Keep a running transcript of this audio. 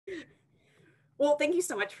Well, thank you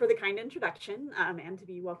so much for the kind introduction and to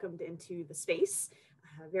be welcomed into the space.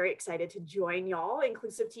 Very excited to join y'all.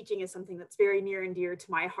 Inclusive teaching is something that's very near and dear to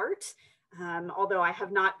my heart. Although I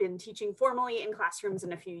have not been teaching formally in classrooms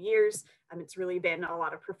in a few years, it's really been a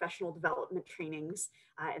lot of professional development trainings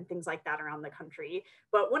and things like that around the country.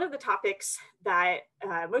 But one of the topics that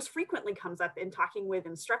most frequently comes up in talking with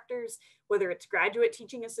instructors, whether it's graduate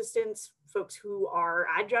teaching assistants, folks who are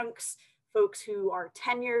adjuncts, folks who are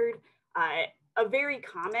tenured, a very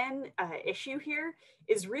common issue here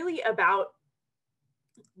is really about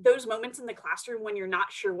those moments in the classroom when you're not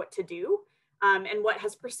sure what to do. And what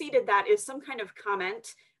has preceded that is some kind of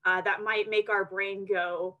comment that might make our brain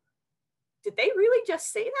go, did they really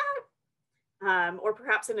just say that? Or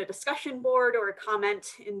perhaps in a discussion board or a comment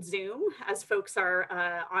in Zoom as folks are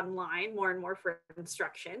online more and more for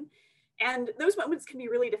instruction. And those moments can be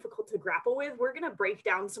really difficult to grapple with. We're going to break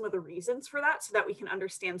down some of the reasons for that so that we can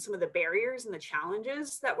understand some of the barriers and the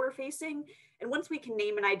challenges that we're facing. And once we can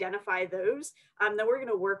name and identify those, then we're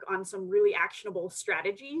going to work on some really actionable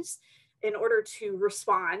strategies in order to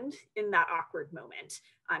respond in that awkward moment.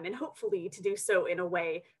 And hopefully to do so in a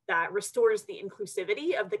way that restores the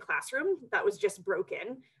inclusivity of the classroom that was just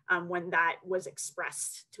broken when that was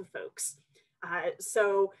expressed to folks.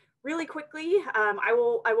 So really quickly, I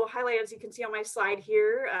will highlight, as you can see on my slide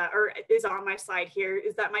here, or is on my slide here,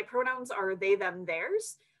 is that my pronouns are they, them,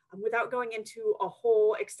 theirs. Without going into a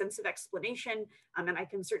whole extensive explanation, and I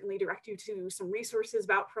can certainly direct you to some resources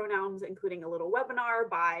about pronouns, including a little webinar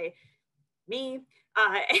by me,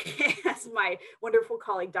 as my wonderful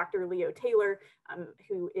colleague, Dr. Leo Taylor,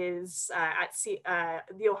 who is at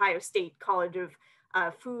the Ohio State College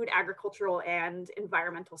of Food, Agricultural, and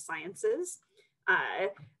Environmental Sciences.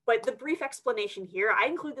 But the brief explanation here, I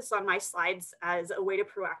include this on my slides as a way to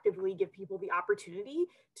proactively give people the opportunity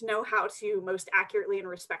to know how to most accurately and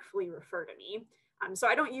respectfully refer to me. So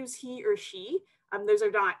I don't use he or she. Those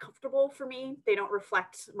are not comfortable for me. They don't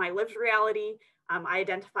reflect my lived reality. I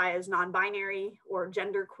identify as non-binary or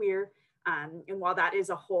genderqueer. And while that is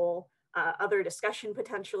a whole other discussion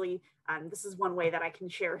potentially, this is one way that I can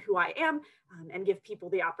share who I am and give people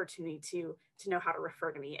the opportunity to know how to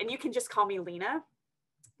refer to me. And you can just call me Lena.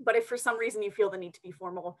 But if for some reason you feel the need to be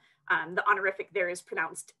formal, the honorific there is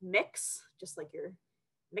pronounced mix, just like you're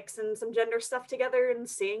mixing some gender stuff together and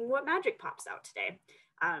seeing what magic pops out today.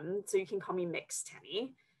 So you can call me Mix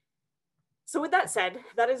Tenny. So with that said,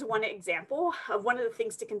 that is one example of one of the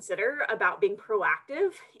things to consider about being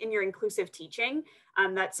proactive in your inclusive teaching.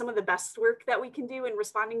 That some of the best work that we can do in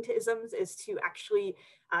responding to isms is to actually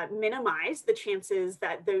minimize the chances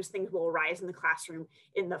that those things will arise in the classroom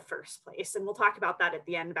in the first place. And we'll talk about that at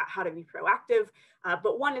the end about how to be proactive.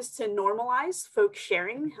 But one is to normalize folks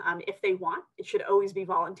sharing if they want. It should always be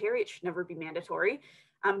voluntary. It should never be mandatory.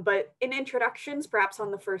 But in introductions, perhaps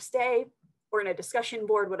on the first day, or in a discussion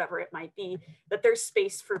board, whatever it might be, that there's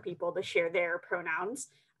space for people to share their pronouns.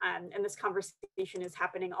 And this conversation is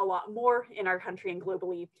happening a lot more in our country and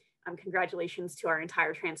globally. Congratulations to our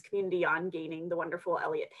entire trans community on gaining the wonderful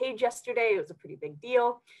Elliot Page yesterday. It was a pretty big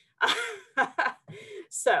deal.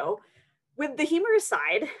 So with the humor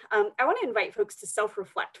aside, I want to invite folks to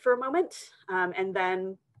self-reflect for a moment. And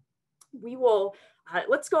then we will,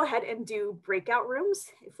 let's go ahead and do breakout rooms.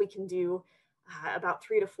 If we can do about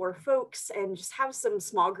 3 to 4 folks and just have some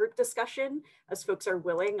small group discussion as folks are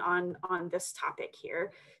willing on this topic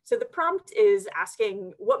here. So the prompt is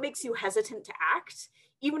asking what makes you hesitant to act,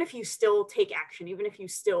 even if you still take action, even if you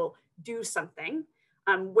still do something.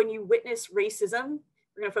 When you witness racism,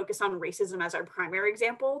 we're going to focus on racism as our primary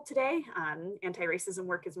example today. Anti-racism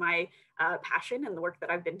work is my passion and the work that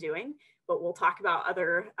I've been doing, but we'll talk about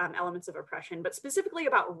other elements of oppression, but specifically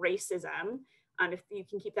about racism. If you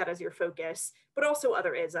can keep that as your focus, but also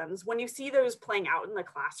other isms. When you see those playing out in the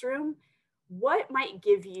classroom, what might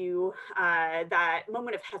give you that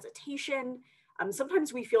moment of hesitation?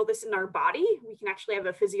 Sometimes we feel this in our body. We can actually have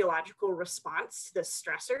a physiological response to this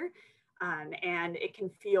stressor. And it can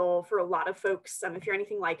feel, for a lot of folks, if you're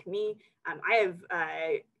anything like me, I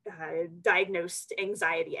have diagnosed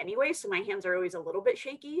anxiety anyway, so my hands are always a little bit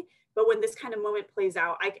shaky. But when this kind of moment plays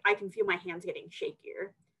out, I can feel my hands getting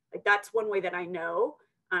shakier. Like that's one way that I know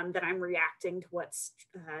that I'm reacting to what's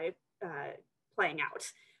playing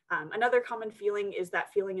out. Another common feeling is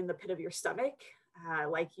that feeling in the pit of your stomach,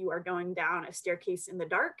 like you are going down a staircase in the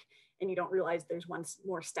dark and you don't realize there's one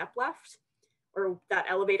more step left. Or that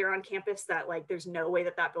elevator on campus that like there's no way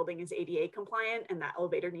that that building is ADA compliant and that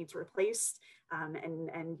elevator needs replaced.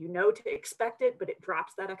 And you know to expect it, but it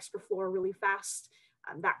drops that extra floor really fast.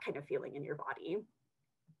 That kind of feeling in your body.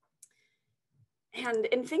 And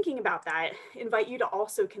in thinking about that, invite you to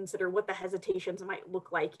also consider what the hesitations might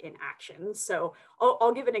look like in action. So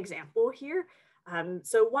I'll give an example here.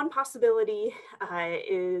 So one possibility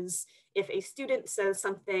is if a student says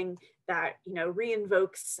something that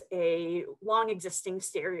reinvokes a long existing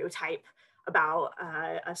stereotype about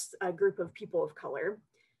a group of people of color.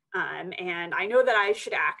 And I know that I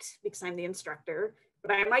should act because I'm the instructor,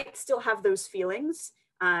 but I might still have those feelings.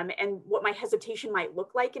 And what my hesitation might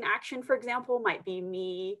look like in action, for example, might be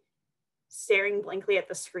me staring blankly at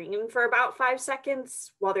the screen for about 5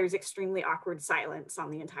 seconds while there's extremely awkward silence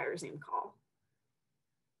on the entire Zoom call.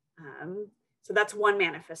 So that's one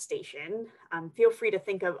manifestation. Feel free to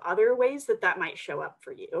think of other ways that that might show up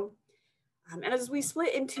for you. And as we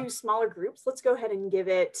split into smaller groups, let's go ahead and give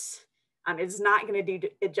it, it's not going to do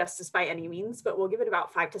it justice by any means, but we'll give it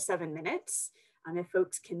about 5 to 7 minutes. If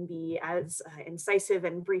folks can be as incisive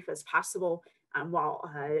and brief as possible while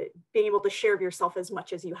being able to share of yourself as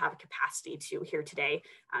much as you have capacity to here today.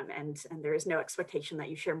 And there is no expectation that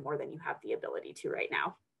you share more than you have the ability to right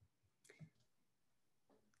now.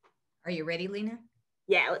 Are you ready, Lena?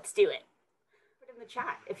 Yeah, let's do it. Put in the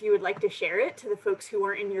chat if you would like to share it to the folks who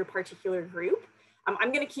aren't in your particular group.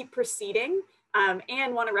 I'm going to keep proceeding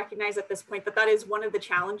and want to recognize at this point that that is one of the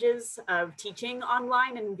challenges of teaching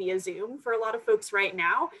online and via Zoom for a lot of folks right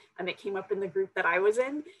now. It came up in the group that I was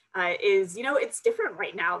in, is, it's different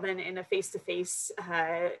right now than in a face-to-face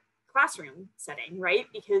classroom setting, right?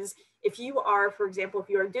 Because if you are, for example, if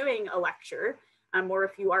you are doing a lecture or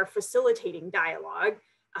if you are facilitating dialogue,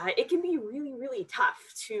 it can be really, really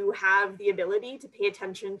tough to have the ability to pay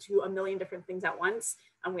attention to a million different things at once.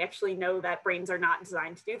 And we actually know that brains are not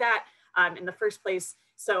designed to do that in the first place.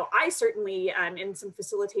 So I certainly, in some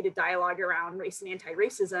facilitated dialogue around race and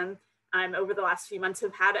anti-racism, over the last few months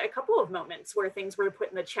have had a couple of moments where things were put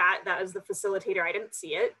in the chat that as the facilitator, I didn't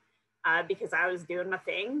see it because I was doing my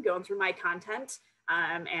thing, going through my content,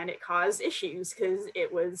 and it caused issues because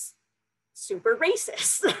it was super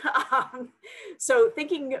racist. So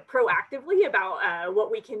thinking proactively about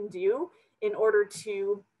what we can do in order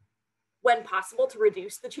to, when possible, to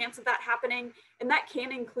reduce the chance of that happening. And that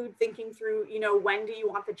can include thinking through, when do you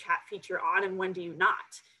want the chat feature on and when do you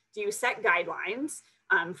not? Do you set guidelines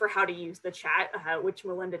for how to use the chat, which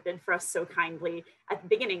Melinda did for us so kindly at the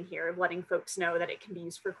beginning here of letting folks know that it can be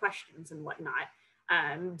used for questions and whatnot?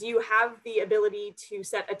 Do you have the ability to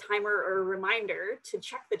set a timer or a reminder to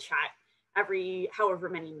check the chat every however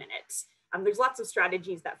many minutes? There's lots of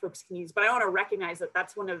strategies that folks can use, but I want to recognize that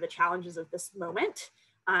that's one of the challenges of this moment,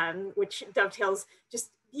 which dovetails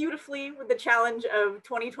just beautifully with the challenge of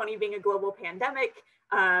 2020 being a global pandemic.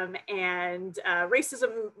 And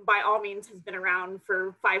racism, by all means, has been around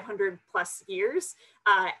for 500 plus years.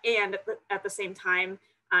 And at the same time,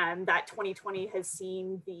 that 2020 has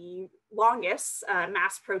seen the longest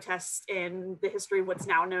mass protests in the history of what's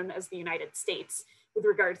now known as the United States with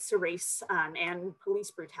regards to race and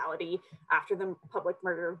police brutality after the public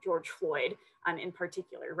murder of George Floyd in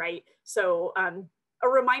particular, right? So a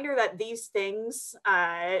reminder that these things,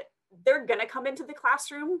 they're gonna come into the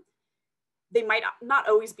classroom. They might not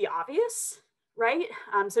always be obvious, right?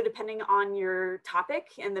 So depending on your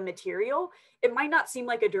topic and the material, it might not seem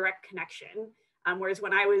like a direct connection. Whereas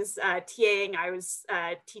when I was TAing, I was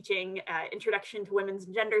teaching Introduction to Women's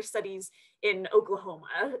and Gender Studies in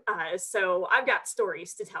Oklahoma. So I've got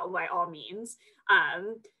stories to tell by all means.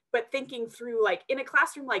 But thinking through, like in a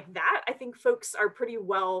classroom like that, I think folks are pretty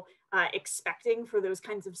well expecting for those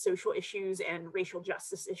kinds of social issues and racial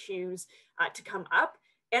justice issues to come up.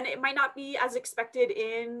 And it might not be as expected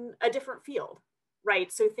in a different field,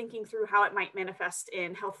 right? So thinking through how it might manifest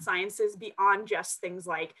in health sciences beyond just things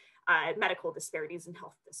like medical disparities and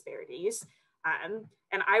health disparities.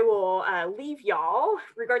 And I will leave y'all,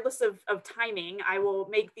 regardless of timing, I will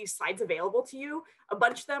make these slides available to you. A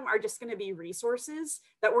bunch of them are just gonna be resources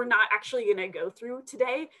that we're not actually gonna go through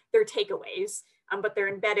today. They're takeaways, but they're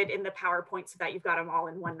embedded in the PowerPoint so that you've got them all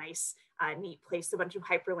in one nice, neat place, a bunch of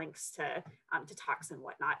hyperlinks to talks and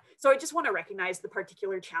whatnot. So I just wanna recognize the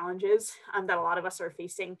particular challenges that a lot of us are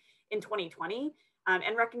facing in 2020.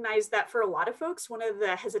 And recognize that for a lot of folks, one of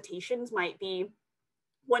the hesitations might be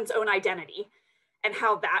one's own identity and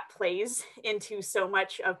how that plays into so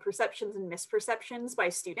much of perceptions and misperceptions by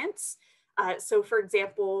students. So for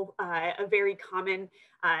example, a very common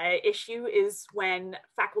issue is when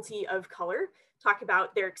faculty of color talk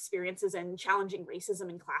about their experiences in challenging racism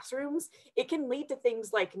in classrooms, it can lead to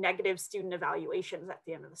things like negative student evaluations at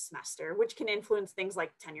the end of the semester, which can influence things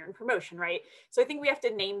like tenure and promotion, right? So I think we have to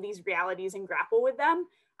name these realities and grapple with them.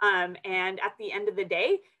 And at the end of the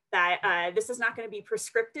day, that this is not going to be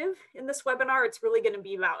prescriptive in this webinar. It's really going to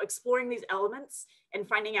be about exploring these elements and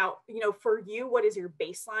finding out, for you, what is your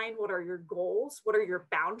baseline? What are your goals? What are your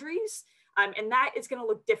boundaries? And that is going to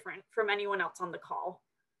look different from anyone else on the call.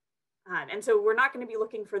 And so we're not going to be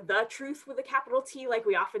looking for the truth with a capital T like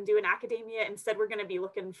we often do in academia. Instead, we're going to be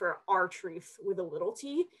looking for our truth with a little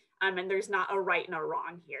t. And there's not a right and a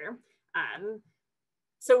wrong here.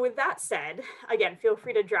 So with that said, again, feel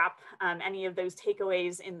free to drop any of those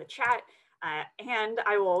takeaways in the chat. And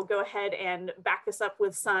I will go ahead and back this up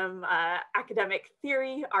with some academic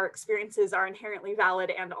theory. Our experiences are inherently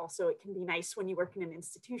valid, and also it can be nice when you work in an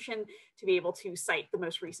institution to be able to cite the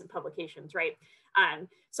most recent publications, right?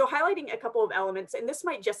 So highlighting a couple of elements, and this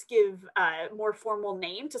might just give a more formal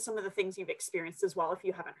name to some of the things you've experienced as well if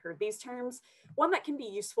you haven't heard these terms. One that can be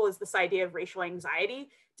useful is this idea of racial anxiety.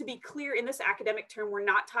 To be clear, in this academic term, we're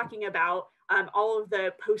not talking about all of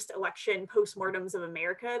the post-election postmortems of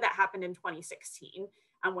America that happened in 2016,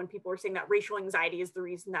 when people were saying that racial anxiety is the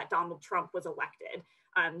reason that Donald Trump was elected.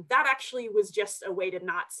 That actually was just a way to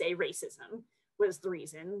not say racism was the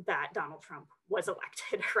reason that Donald Trump was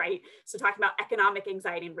elected, right? So talking about economic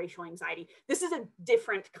anxiety and racial anxiety, this is a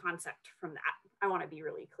different concept from that. I want to be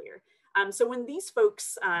really clear. So when these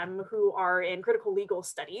folks who are in critical legal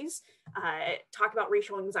studies talk about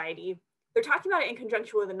racial anxiety, they're talking about it in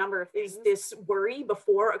conjunction with a number of things. This worry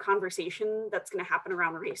before a conversation that's going to happen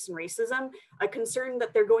around race and racism, a concern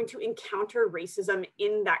that they're going to encounter racism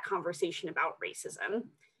in that conversation about racism.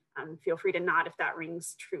 Feel free to nod if that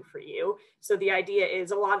rings true for you. So the idea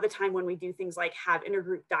is a lot of the time when we do things like have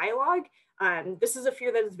intergroup dialogue, this is a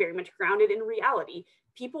fear that is very much grounded in reality.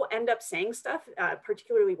 People end up saying stuff,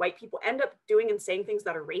 particularly white people end up doing and saying things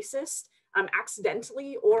that are racist,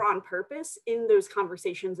 accidentally or on purpose in those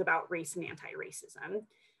conversations about race and anti-racism.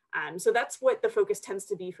 So that's what the focus tends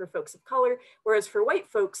to be for folks of color. Whereas for white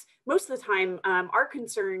folks, most of the time, our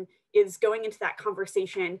concern is going into that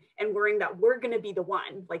conversation and worrying that we're going to be the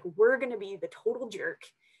one, like we're going to be the total jerk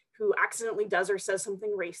who accidentally does or says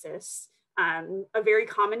something racist. A very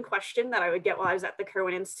common question that I would get while I was at the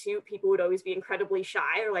Kirwan Institute, people would always be incredibly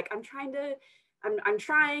shy or like, I'm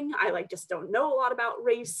trying, I like just don't know a lot about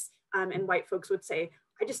race. And white folks would say,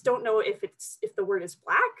 I just don't know if the word is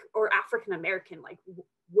Black or African-American, like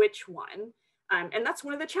which one? And that's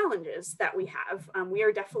one of the challenges that we have. We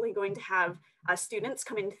are definitely going to have students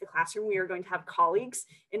come into the classroom. We are going to have colleagues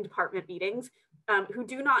in department meetings who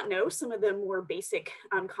do not know some of the more basic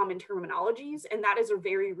common terminologies. And that is a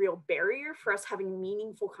very real barrier for us having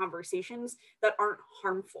meaningful conversations that aren't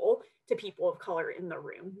harmful to people of color in the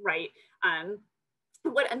room, right?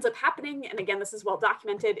 What ends up happening, and again, this is well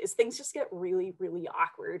documented, is things just get really, really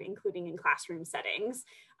awkward, including in classroom settings.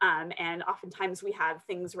 And oftentimes we have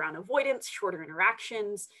things around avoidance, shorter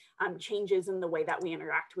interactions, changes in the way that we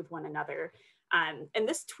interact with one another. And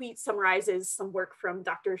this tweet summarizes some work from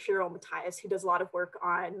Dr. Cheryl Matthias, who does a lot of work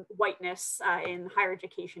on whiteness in higher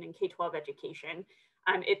education and K-12 education.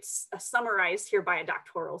 It's summarized here by a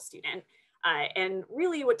doctoral student. And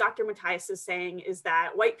really what Dr. Matthias is saying is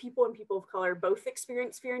that white people and people of color both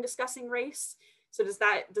experience fear in discussing race. So does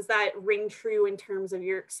that ring true in terms of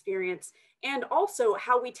your experience? And also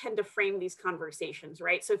how we tend to frame these conversations,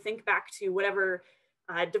 right? So think back to whatever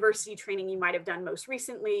diversity training you might have done most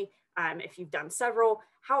recently, if you've done several.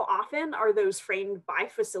 How often are those framed by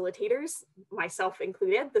facilitators, myself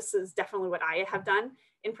included? This is definitely what I have done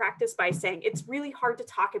in practice by saying it's really hard to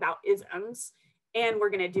talk about isms, and we're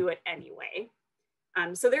going to do it anyway.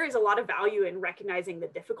 So there is a lot of value in recognizing the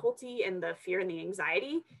difficulty and the fear and the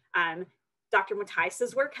anxiety. Dr.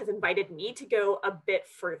 Matthias's work has invited me to go a bit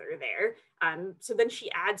further there. So then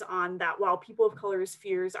she adds on that while people of color's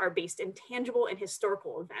fears are based in tangible and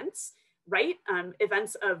historical events, right?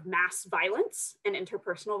 Events of mass violence and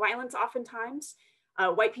interpersonal violence oftentimes,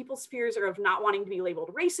 white people's fears are of not wanting to be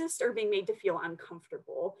labeled racist or being made to feel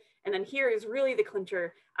uncomfortable. And then here is really the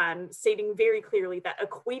clincher, stating very clearly that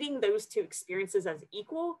equating those two experiences as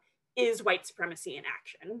equal is white supremacy in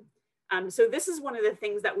action. So this is one of the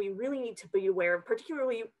things that we really need to be aware of,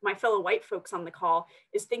 particularly my fellow white folks on the call,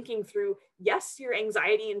 is thinking through, yes, your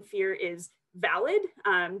anxiety and fear is valid.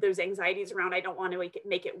 Those anxieties around, I don't want to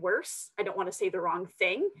make it worse. I don't want to say the wrong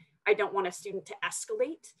thing. I don't want a student to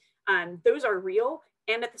escalate. Those are real.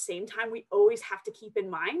 And at the same time, we always have to keep in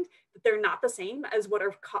mind that they're not the same as what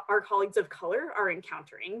our colleagues of color are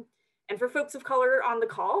encountering. And for folks of color on the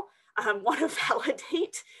call, want to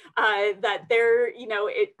validate that they're,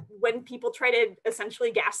 when people try to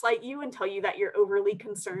essentially gaslight you and tell you that you're overly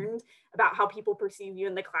concerned about how people perceive you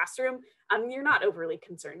in the classroom, you're not overly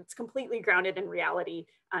concerned. It's completely grounded in reality.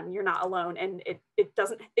 You're not alone, and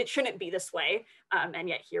it shouldn't be this way. And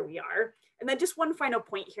yet here we are. And then just one final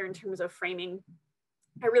point here in terms of framing.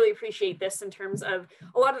 I really appreciate this in terms of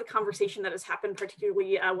a lot of the conversation that has happened,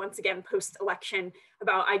 particularly once again, post-election,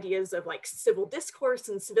 about ideas of like civil discourse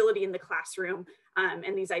and civility in the classroom,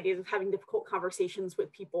 and these ideas of having difficult conversations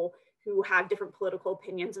with people who have different political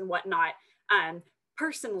opinions and whatnot.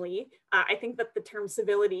 Personally, I think that the term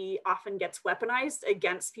civility often gets weaponized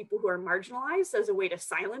against people who are marginalized as a way to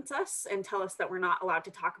silence us and tell us that we're not allowed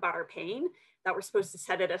to talk about our pain, that we're supposed to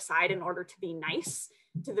set it aside in order to be nice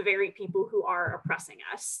to the very people who are oppressing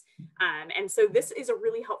us. And so this is a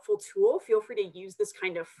really helpful tool. Feel free to use this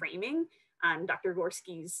kind of framing. Dr.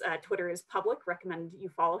 Gorski's Twitter is public, recommend you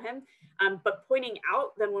follow him. But pointing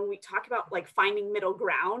out that when we talk about like finding middle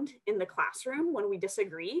ground in the classroom, when we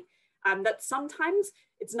disagree, that sometimes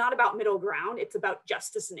it's not about middle ground, it's about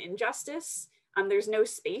justice and injustice. There's no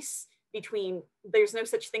space between, there's no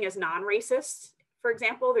such thing as non-racist, for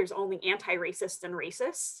example, there's only anti-racist and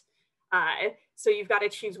racist. So you've got to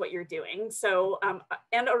choose what you're doing. So,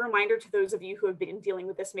 and a reminder to those of you who have been dealing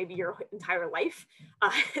with this maybe your entire life,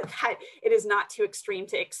 that it is not too extreme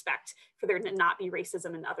to expect for there to not be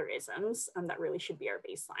racism and other isms. That really should be our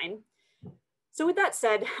baseline. So with that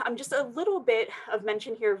said, just a little bit of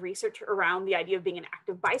mention here of research around the idea of being an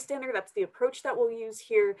active bystander. That's the approach that we'll use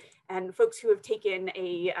here. And folks who have taken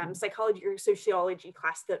a psychology or sociology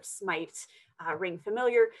class, this might ring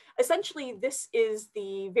familiar. Essentially, this is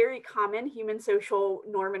the very common human social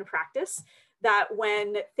norm and practice that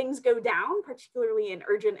when things go down, particularly in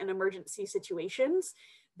urgent and emergency situations,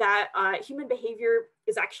 that human behavior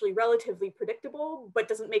is actually relatively predictable, but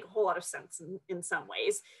doesn't make a whole lot of sense in some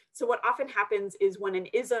ways. So what often happens is when an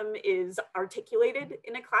ism is articulated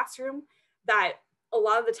in a classroom, that a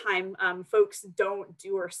lot of the time folks don't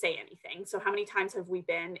do or say anything. So how many times have we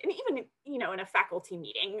been, and even in a faculty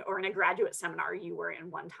meeting or in a graduate seminar you were in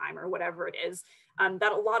one time or whatever it is,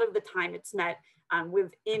 that a lot of the time it's met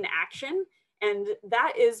with inaction. And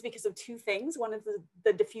that is because of two things. One is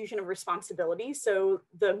the diffusion of responsibility. So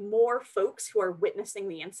the more folks who are witnessing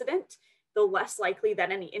the incident, the less likely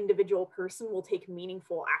that any individual person will take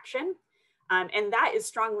meaningful action. And that is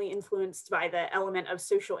strongly influenced by the element of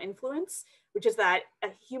social influence, which is that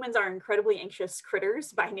humans are incredibly anxious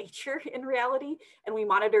critters by nature in reality, and we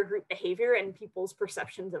monitor group behavior and people's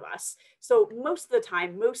perceptions of us. So most of the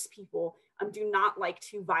time, most people do not like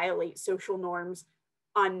to violate social norms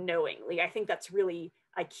unknowingly. I think that's really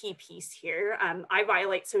a key piece here. I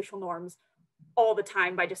violate social norms all the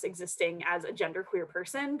time by just existing as a genderqueer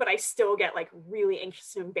person, but I still get like really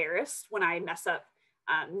anxious and embarrassed when I mess up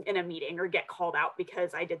in a meeting or get called out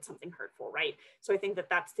because I did something hurtful, right? So I think that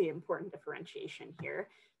that's the important differentiation here.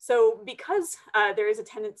 So because there is a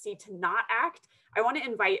tendency to not act, I want to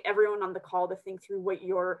invite everyone on the call to think through what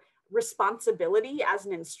your responsibility as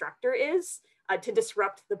an instructor is to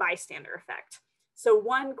disrupt the bystander effect. So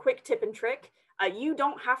one quick tip and trick, you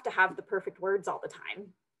don't have to have the perfect words all the time.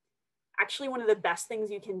 Actually, one of the best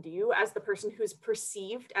things you can do as the person who's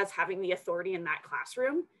perceived as having the authority in that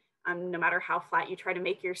classroom, no matter how flat you try to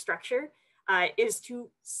make your structure, is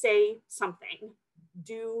to say something,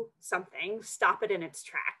 do something, stop it in its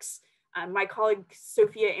tracks. My colleague,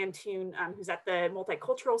 Sophia Antoon, who's at the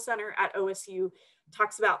Multicultural Center at OSU,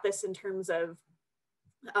 talks about this in terms of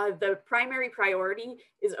the primary priority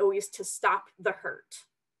is always to stop the hurt,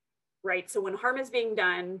 right? So when harm is being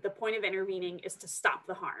done, the point of intervening is to stop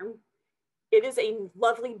the harm. It is a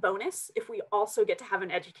lovely bonus if we also get to have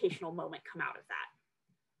an educational moment come out of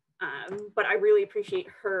that. But I really appreciate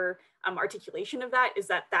her articulation of that, is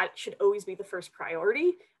that that should always be the first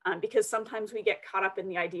priority, because sometimes we get caught up in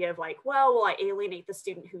the idea of like, well, will I alienate the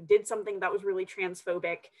student who did something that was really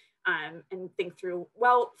transphobic, and think through,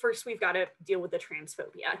 well, first we've got to deal with the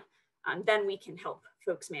transphobia. Then we can help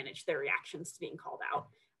folks manage their reactions to being called out.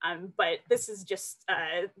 But this is just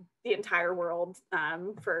the entire world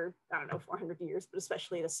for, I don't know, 400 years, but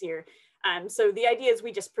especially this year. So the idea is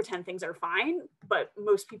we just pretend things are fine, but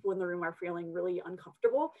most people in the room are feeling really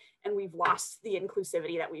uncomfortable, and we've lost the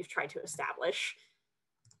inclusivity that we've tried to establish.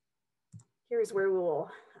 Here's where we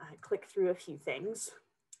will click through a few things.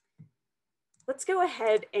 Let's go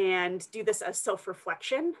ahead and do this as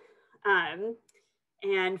self-reflection.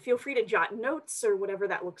 And feel free to jot notes or whatever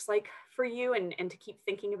that looks like for you, and to keep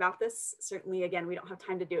thinking about this. Certainly, again, we don't have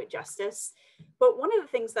time to do it justice. But one of the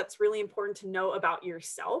things that's really important to know about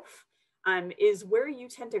yourself is where you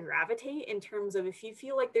tend to gravitate in terms of if you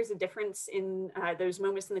feel like there's a difference in those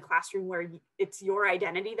moments in the classroom where it's your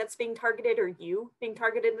identity that's being targeted or you being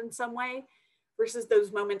targeted in some way versus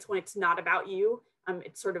those moments when it's not about you,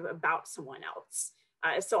 it's sort of about someone else.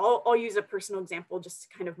 So I'll use a personal example just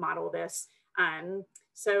to kind of model this.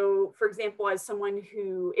 So for example, as someone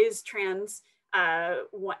who is trans,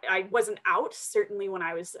 I wasn't out certainly when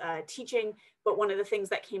I was teaching, but one of the things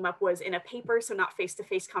that came up was in a paper, so not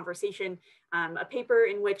face-to-face conversation, a paper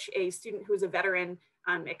in which a student who was a veteran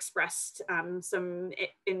expressed some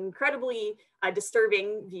incredibly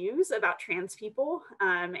disturbing views about trans people,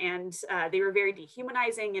 and they were very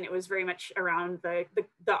dehumanizing, and it was very much around the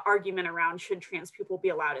argument around should trans people be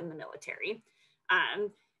allowed in the military.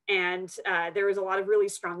 And there was a lot of really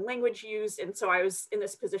strong language used. And so I was in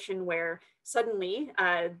this position where suddenly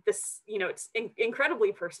this, it's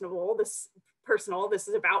incredibly personal. This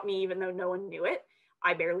is about me, even though no one knew it.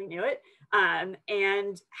 I barely knew it.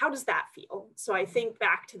 And how does that feel? So I think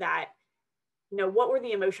back to that, what were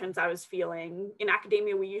the emotions I was feeling? In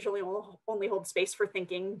academia, we usually only hold space for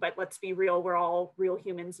thinking, but let's be real, we're all real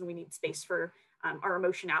humans and we need space for our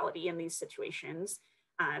emotionality in these situations.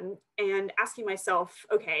 And asking myself,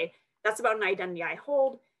 okay, that's about an identity I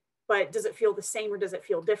hold, but does it feel the same or does it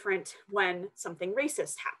feel different when something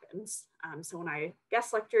racist happens? So when I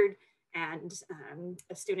guest lectured and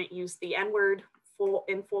a student used the N-word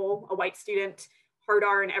in full, a white student, hard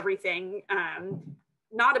R and everything,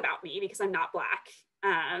 not about me because I'm not Black.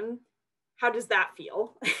 How does that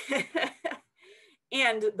feel?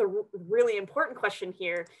 And the really important question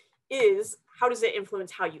here is, how does it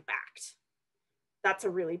influence how you act? That's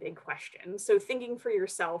a really big question. So thinking for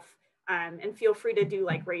yourself, and feel free to do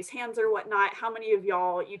like raise hands or whatnot. How many of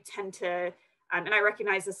y'all you tend to, and I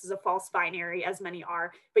recognize this is a false binary as many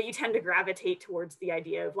are, but you tend to gravitate towards the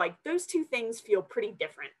idea of like, those two things feel pretty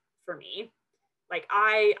different for me. Like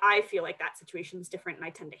I feel like that situation is different and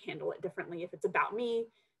I tend to handle it differently if it's about me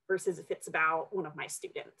versus if it's about one of my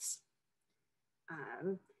students.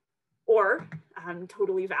 Or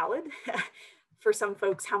totally valid. For some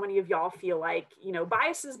folks, how many of y'all feel like,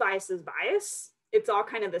 bias is bias is bias? It's all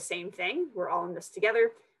kind of the same thing. We're all in this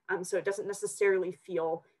together. So it doesn't necessarily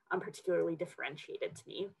feel particularly differentiated to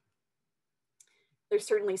me. There's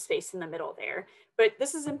certainly space in the middle there. But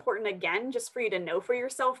this is important, again, just for you to know for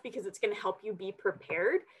yourself, because it's going to help you be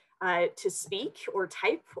prepared to speak or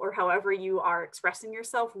type or however you are expressing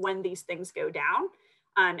yourself when these things go down.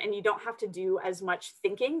 And you don't have to do as much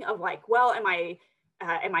thinking of like, well, am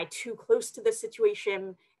I too close to this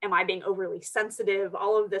situation? Am I being overly sensitive?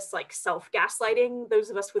 All of this like self-gaslighting, those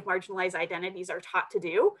of us with marginalized identities are taught to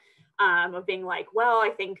do, of being like, well, I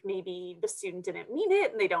think maybe the student didn't mean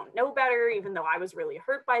it and they don't know better, even though I was really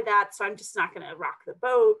hurt by that. So I'm just not gonna rock the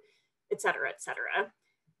boat, et cetera, et cetera.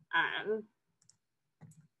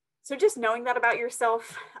 So just knowing that about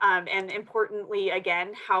yourself, and importantly,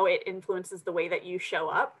 again, how it influences the way that you show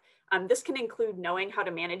up. This can include knowing how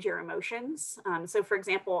to manage your emotions. So for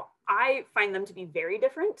example, I find them to be very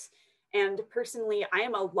different. And personally, I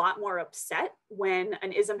am a lot more upset when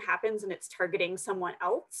an ism happens and it's targeting someone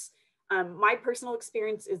else. My personal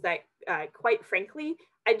experience is that, quite frankly,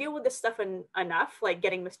 I deal with this stuff enough, like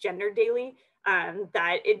getting misgendered daily,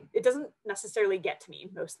 that it doesn't necessarily get to me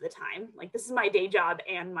most of the time. Like this is my day job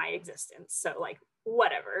and my existence. So like,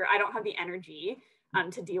 whatever, I don't have the energy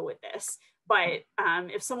to deal with this. But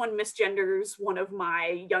if someone misgenders one of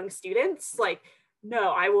my young students, like,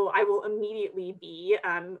 no, I will immediately be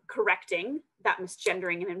correcting that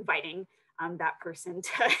misgendering and inviting that person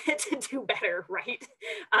to do better, right?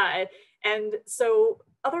 And so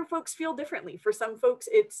other folks feel differently. For some folks,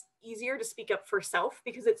 it's easier to speak up for self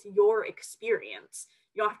because it's your experience.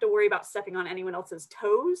 You don't have to worry about stepping on anyone else's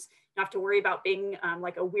toes. You don't have to worry about being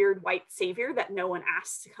like a weird white savior that no one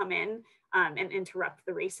asked to come in and interrupt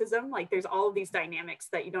the racism. Like there's all of these dynamics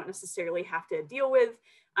that you don't necessarily have to deal with.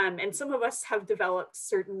 And some of us have developed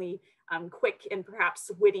certainly quick and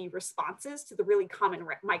perhaps witty responses to the really common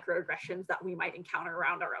microaggressions that we might encounter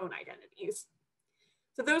around our own identities.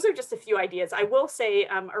 So those are just a few ideas. I will say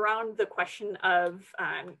around the question of,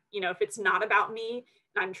 if it's not about me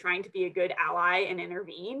and I'm trying to be a good ally and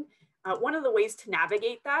intervene, one of the ways to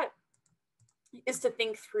navigate that is to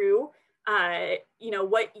think through,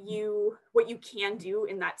 what you can do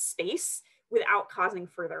in that space without causing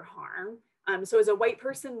further harm. So as a white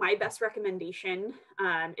person, my best recommendation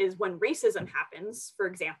is when racism happens, for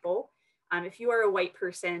example, if you are a white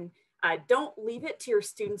person, don't leave it to your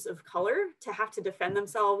students of color to have to defend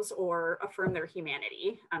themselves or affirm their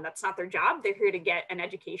humanity. That's not their job. They're here to get an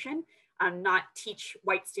education, not teach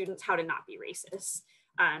white students how to not be racist.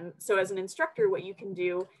 So as an instructor, what you can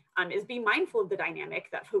do is be mindful of the dynamic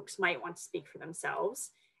that folks might want to speak for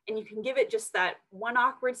themselves. And you can give it just that one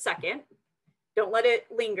awkward second. Don't let it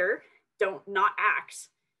linger. Don't not act,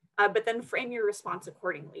 but then frame your response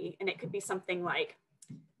accordingly. And it could be something like,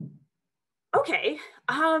 okay,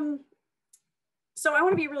 so I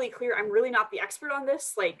want to be really clear. I'm really not the expert on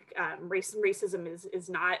this. Like race and racism is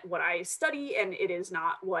not what I study, and it is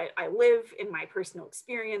not what I live in my personal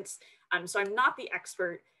experience. So I'm not the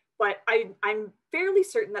expert, but I'm fairly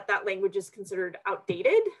certain that that language is considered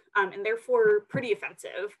outdated and therefore pretty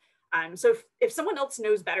offensive. So if someone else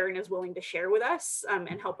knows better and is willing to share with us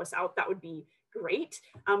and help us out, that would be great.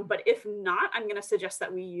 But if not, I'm going to suggest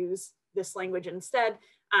that we use this language instead,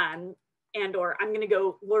 and or I'm going to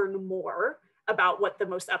go learn more about what the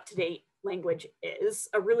most up-to-date language is.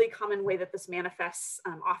 A really common way that this manifests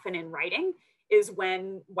often in writing is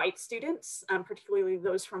when white students, particularly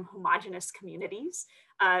those from homogenous communities,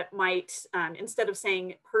 might, instead of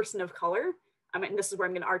saying person of color, and this is where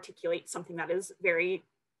I'm going to articulate something that is very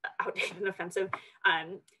outdated and offensive,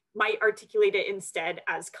 might articulate it instead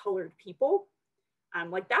as colored people.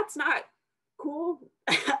 Like that's not cool.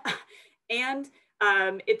 And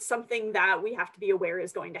it's something that we have to be aware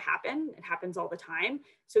is going to happen. It happens all the time.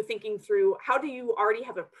 So thinking through, how do you already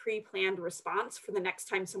have a pre-planned response for the next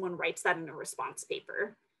time someone writes that in a response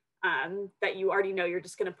paper, that you already know you're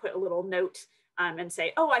just going to put a little note and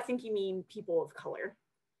say, oh, I think you mean people of color.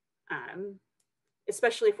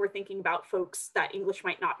 Especially if we're thinking about folks that English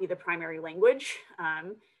might not be the primary language.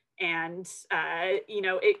 You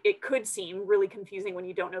know, it could seem really confusing when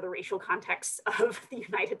you don't know the racial context of the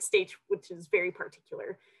United States, which is very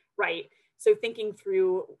particular, right? So thinking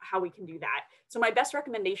through how we can do that. So my best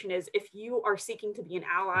recommendation is if you are seeking to be an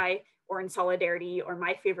ally or in solidarity, or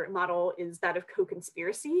my favorite model is that of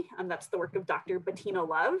co-conspiracy. That's the work of Dr. Bettina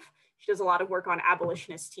Love. She does a lot of work on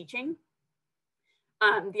abolitionist teaching.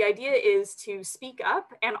 The idea is to speak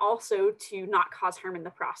up and also to not cause harm in the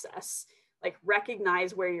process. Like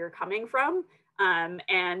recognize where you're coming from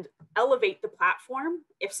and elevate the platform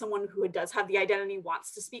if someone who does have the identity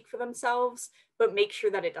wants to speak for themselves, but make sure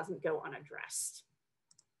that it doesn't go unaddressed.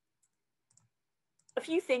 A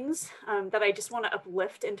few things that I just want to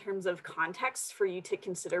uplift in terms of context for you to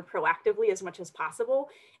consider proactively as much as possible.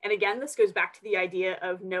 And again, this goes back to the idea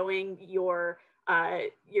of knowing your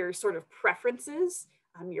sort of preferences,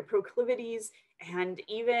 your proclivities, and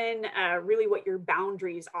even really what your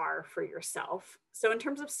boundaries are for yourself. So in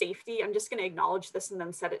terms of safety, I'm just going to acknowledge this and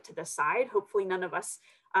then set it to the side. Hopefully none of us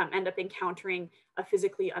end up encountering a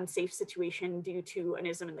physically unsafe situation due to an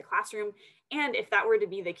ism in the classroom. And if that were to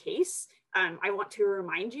be the case, I want to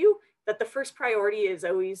remind you that the first priority is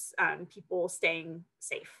always people staying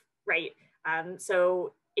safe, right?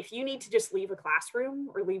 So if you need to just leave a classroom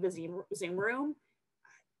or leave a Zoom room,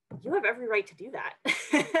 you have every right to do that.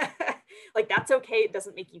 Like that's okay. It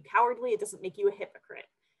doesn't make you cowardly. It doesn't make you a hypocrite.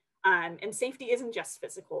 And safety isn't just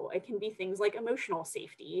physical. It can be things like emotional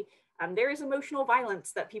safety. There is emotional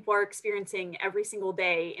violence that people are experiencing every single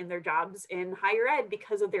day in their jobs in higher ed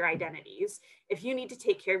because of their identities. If you need to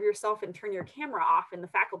take care of yourself and turn your camera off in the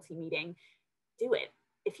faculty meeting, do it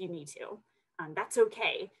if you need to. That's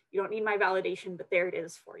okay. You don't need my validation, but there it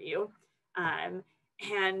is for you.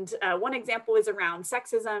 And one example is around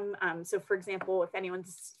sexism. So for example,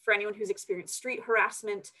 for anyone who's experienced street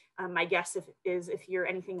harassment, my guess is if you're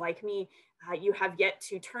anything like me, you have yet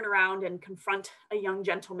to turn around and confront a young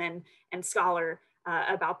gentleman and scholar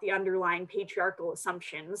about the underlying patriarchal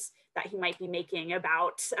assumptions that he might be making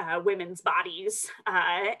about women's bodies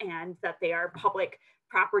and that they are public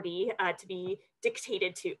property to be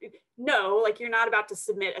dictated to. No, like you're not about to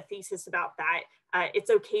submit a thesis about that. It's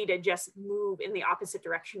okay to just move in the opposite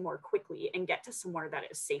direction more quickly and get to somewhere that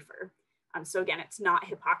is safer. So again, it's not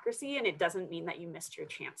hypocrisy and it doesn't mean that you missed your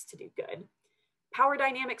chance to do good. Power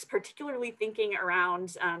dynamics, particularly thinking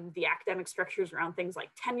around the academic structures around things like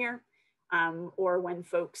tenure or when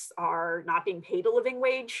folks are not being paid a living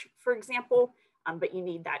wage, for example, but you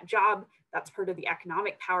need that job. That's part of the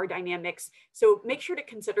economic power dynamics. So make sure to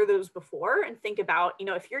consider those before and think about, you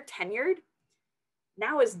know, if you're tenured,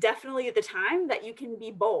 now is definitely the time that you can be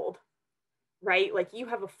bold, right? Like you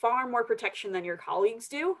have a far more protection than your colleagues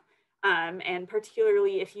do. And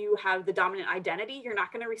particularly if you have the dominant identity, you're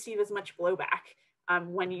not going to receive as much blowback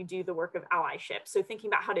when you do the work of allyship. So thinking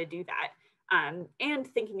about how to do that and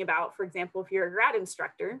thinking about, for example, if you're a grad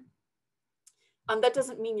instructor, that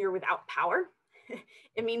doesn't mean you're without power.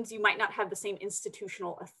 It means you might not have the same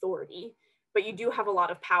institutional authority, but you do have a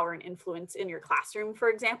lot of power and influence in your classroom, for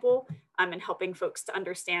example. and helping folks to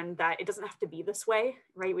understand that it doesn't have to be this way,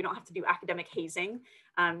 right? We don't have to do academic hazing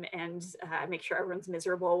and make sure everyone's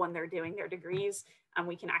miserable when they're doing their degrees.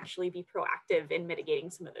 We can actually be proactive in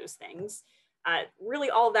mitigating some of those things. Really,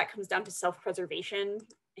 all of that comes down to self-preservation.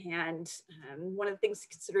 And one of the things to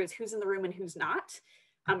consider is who's in the room and who's not.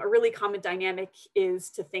 A really common dynamic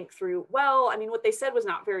is to think through, well, I mean, what they said was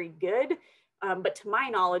not very good, but to my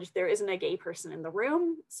knowledge, there isn't a gay person in the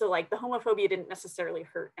room. So like the homophobia didn't necessarily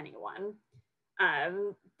hurt anyone.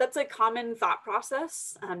 That's a common thought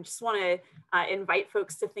process. Just want to invite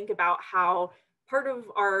folks to think about how part of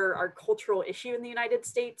our cultural issue in the United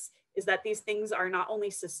States is that these things are not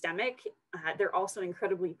only systemic, they're also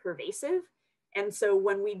incredibly pervasive. And so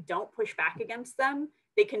when we don't push back against them,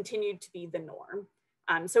 they continue to be the norm.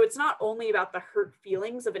 So it's not only about the hurt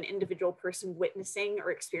feelings of an individual person witnessing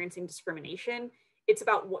or experiencing discrimination, it's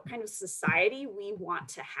about what kind of society we want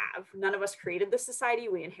to have. None of us created this society,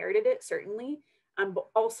 we inherited it, certainly, but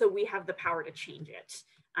also we have the power to change it.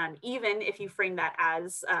 Even if you frame that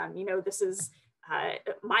as, you know, this is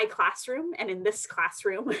my classroom, and in this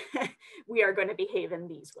classroom, we are going to behave in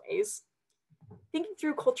these ways. Thinking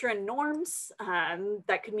through culture and norms,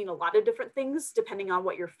 that could mean a lot of different things depending on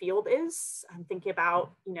what your field is. I'm thinking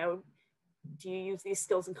about, you know, do you use these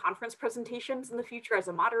skills in conference presentations in the future as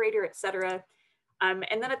a moderator, et cetera? And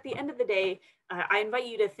then at the end of the day, I invite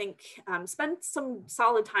you to think, spend some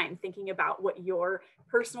solid time thinking about what your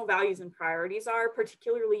personal values and priorities are,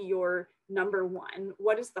 particularly your number one.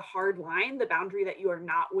 What is the hard line, the boundary that you are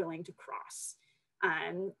not willing to cross?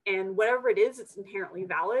 And whatever it is, it's inherently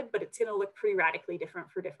valid, but it's gonna look pretty radically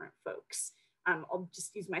different for different folks. I'll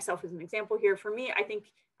just use myself as an example here. For me, I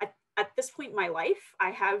think at this point in my life,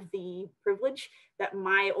 I have the privilege that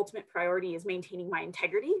my ultimate priority is maintaining my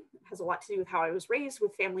integrity. It has a lot to do with how I was raised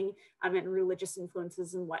with family and religious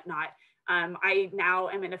influences and whatnot. I now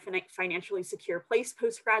am in a financially secure place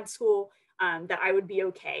post-grad school, that I would be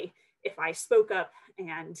okay if I spoke up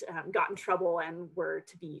and got in trouble and were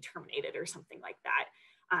to be terminated or something like that.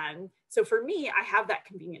 So for me, I have that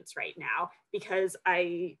convenience right now because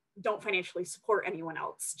I don't financially support anyone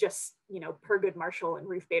else, just, you know, per Good Marshall and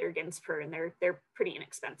Ruth Bader Ginsburg, and they're pretty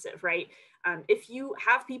inexpensive, right? If you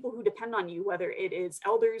have people who depend on you, whether it is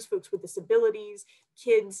elders, folks with disabilities,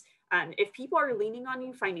 kids, if people are leaning on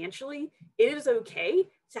you financially, it is okay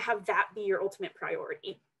to have that be your ultimate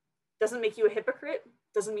priority. Doesn't make you a hypocrite,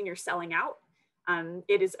 doesn't mean you're selling out.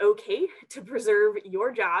 It is okay to preserve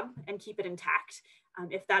your job and keep it intact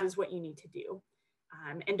if that is what you need to do.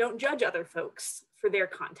 And don't judge other folks for their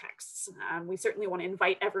contexts. We certainly want to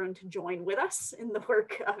invite everyone to join with us in the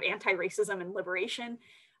work of anti-racism and liberation,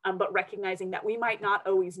 but recognizing that we might not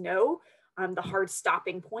always know the hard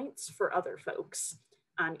stopping points for other folks,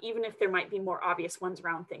 even if there might be more obvious ones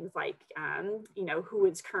around things like, you know, who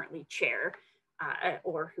is currently chair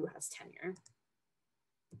or who has tenure.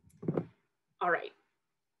 All right,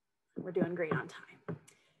 we're doing great on time.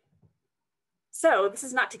 So this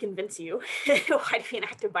is not to convince you why to be an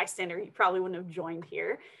active bystander. You probably wouldn't have joined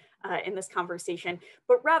here in this conversation,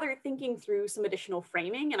 but rather thinking through some additional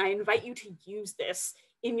framing. And I invite you to use this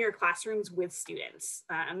in your classrooms with students.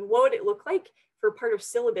 What would it look like for part of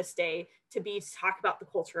syllabus day to talk about the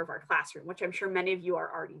culture of our classroom, which I'm sure many of you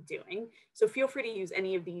are already doing. So feel free to use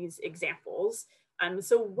any of these examples.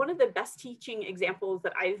 So one of the best teaching examples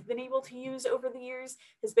that I've been able to use over the years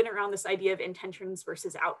has been around this idea of intentions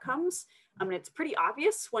versus outcomes. And it's pretty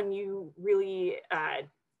obvious when you really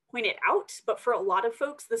point it out, but for a lot of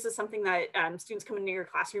folks, this is something that students coming into your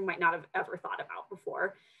classroom might not have ever thought about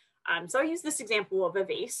before. So I use this example of a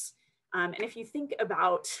vase. And if you think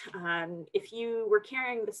about if you were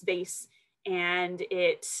carrying this vase and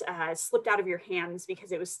it slipped out of your hands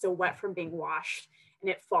because it was still wet from being washed,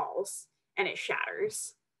 and it falls and it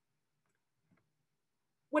shatters,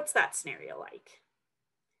 what's that scenario like?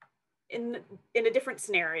 In a different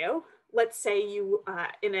scenario, let's say you,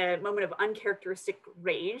 in a moment of uncharacteristic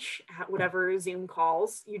rage at whatever Zoom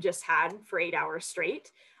calls you just had for 8 hours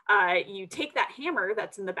straight, you take that hammer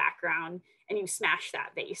that's in the background and you smash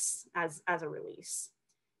that vase as a release.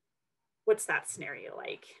 What's that scenario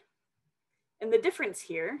like? And the difference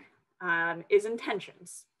here is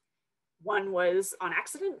intentions. One was on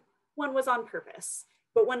accident, one was on purpose.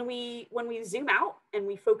 But when we zoom out and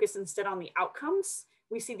we focus instead on the outcomes,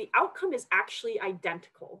 we see the outcome is actually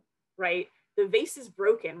identical, right? The vase is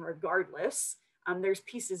broken regardless. There's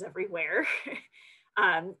pieces everywhere.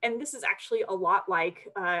 And this is actually a lot like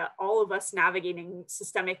all of us navigating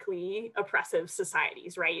systemically oppressive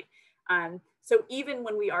societies, right? So even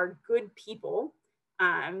when we are good people,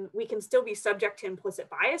 we can still be subject to implicit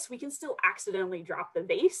bias. We can still accidentally drop the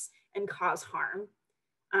vase and cause harm.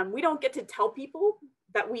 We don't get to tell people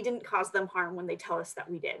that we didn't cause them harm when they tell us that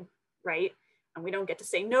we did, right? And we don't get to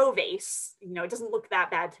say, no, vase, you know, it doesn't look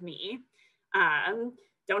that bad to me.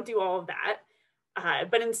 Don't do all of that.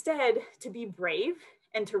 But instead, to be brave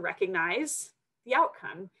and to recognize the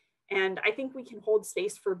outcome. And I think we can hold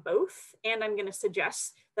space for both. And I'm going to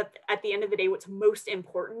suggest that at the end of the day, what's most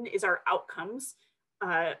important is our outcomes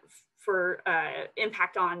for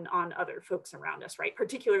impact on other folks around us, right?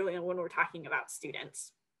 Particularly when we're talking about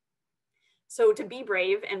students. So to be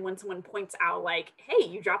brave, and when someone points out like, hey,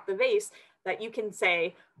 you dropped the vase, that you can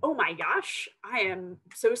say, oh my gosh, I am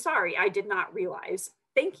so sorry, I did not realize.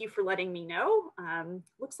 Thank you for letting me know.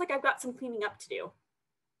 Looks like I've got some cleaning up to do.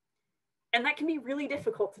 And that can be really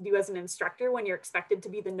difficult to do as an instructor when you're expected to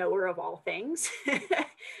be the knower of all things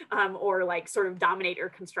or like sort of dominate or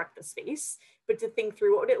construct the space. But to think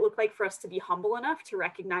through what would it look like for us to be humble enough to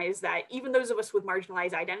recognize that even those of us with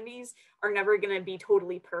marginalized identities are never going to be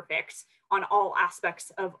totally perfect on all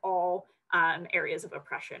aspects of all areas of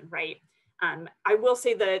oppression, right? I will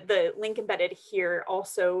say the link embedded here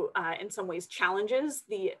also in some ways challenges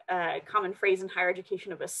the common phrase in higher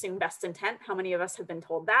education of assume best intent. How many of us have been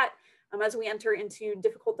told that? As we enter into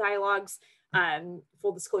difficult dialogues.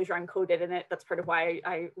 Full disclosure, I'm coded in it. That's part of why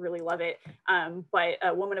I really love it. But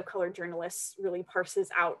a woman of color journalist really parses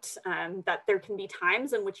out that there can be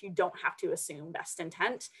times in which you don't have to assume best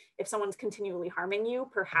intent. If someone's continually harming you,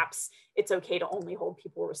 perhaps it's okay to only hold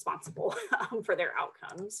people responsible for their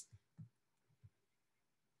outcomes.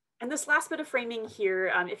 And this last bit of framing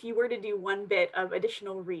here, if you were to do one bit of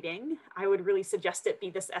additional reading, I would really suggest it be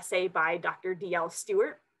this essay by Dr. D.L.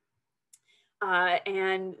 Stewart.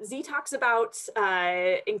 And Z talks about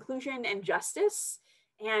inclusion and justice,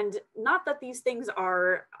 and not that these things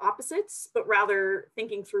are opposites, but rather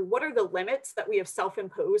thinking through what are the limits that we have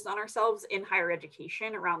self-imposed on ourselves in higher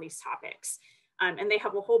education around these topics. And they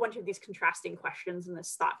have a whole bunch of these contrasting questions in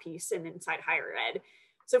this thought piece and inside higher ed.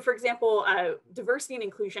 So for example, diversity and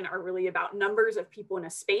inclusion are really about numbers of people in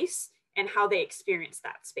a space and how they experience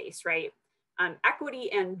that space, right?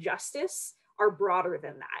 Equity and justice are broader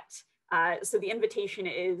than that. So the invitation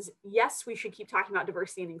is, yes, we should keep talking about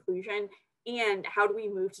diversity and inclusion, and how do we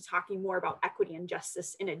move to talking more about equity and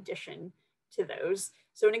justice in addition to those?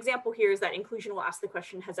 So an example here is that inclusion will ask the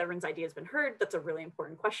question, has everyone's ideas been heard? That's a really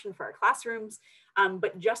important question for our classrooms.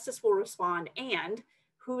 But justice will respond, and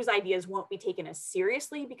whose ideas won't be taken as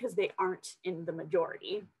seriously because they aren't in the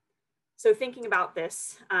majority. So thinking about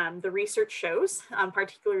this, the research shows,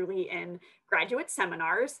 particularly in graduate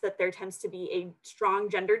seminars, that there tends to be a strong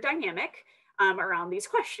gender dynamic around these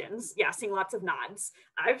questions. Yeah, seeing lots of nods.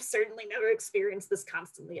 I've certainly never experienced this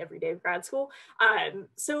constantly every day of grad school.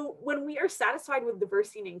 So when we are satisfied with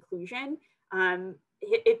diversity and inclusion,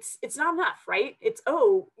 it's not enough, right? It's,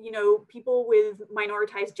 oh, you know, people with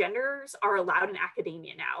minoritized genders are allowed in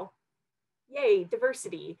academia now. Yay,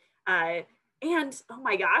 diversity. And oh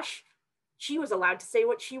my gosh, she was allowed to say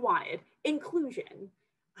what she wanted, inclusion.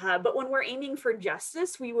 But when we're aiming for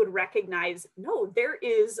justice, we would recognize, no, there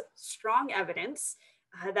is strong evidence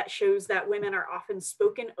that shows that women are often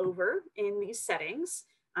spoken over in these settings.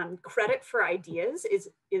 Credit for ideas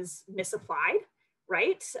is misapplied,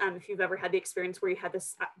 right? If you've ever had the experience where you had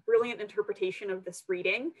this brilliant interpretation of this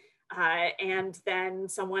reading, and then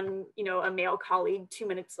someone, you know, a male colleague 2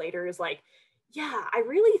 minutes later is like, yeah, I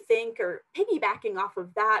really think, or piggybacking off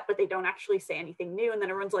of that, but they don't actually say anything new. And then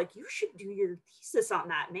everyone's like, you should do your thesis on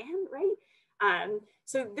that, man, right?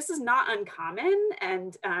 So this is not uncommon.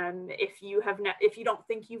 And if you don't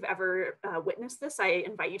think you've ever witnessed this, I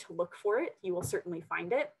invite you to look for it. You will certainly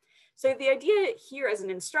find it. So the idea here as an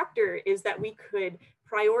instructor is that we could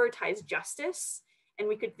prioritize justice, and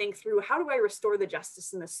we could think through, how do I restore the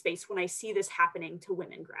justice in this space when I see this happening to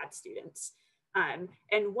women grad students?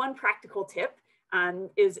 And one practical tip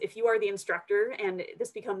is, if you are the instructor, and this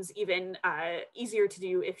becomes even easier to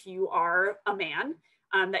do if you are a man,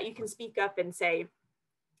 that you can speak up and say,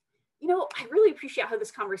 you know, I really appreciate how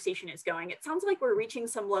this conversation is going. It sounds like we're reaching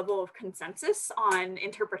some level of consensus on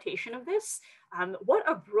interpretation of this. What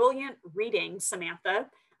a brilliant reading, Samantha.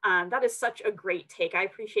 That is such a great take. I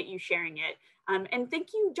appreciate you sharing it. And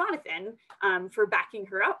thank you, Jonathan, for backing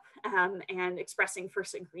her up and expressing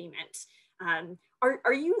first agreement.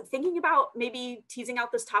 Are you thinking about maybe teasing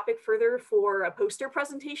out this topic further for a poster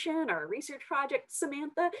presentation or a research project,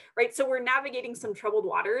 Samantha? Right, so we're navigating some troubled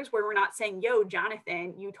waters where we're not saying, yo,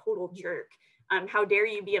 Jonathan, you total jerk. How dare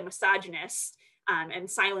you be a misogynist and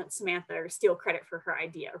silence Samantha or steal credit for her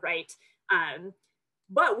idea, right?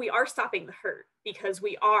 But we are stopping the hurt, because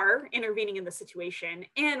we are intervening in the situation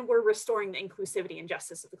and we're restoring the inclusivity and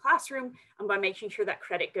justice of the classroom by making sure that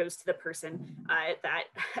credit goes to the person that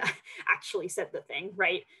actually said the thing,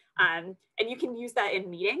 right? And you can use that in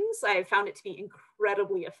meetings. I found it to be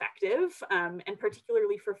incredibly effective, and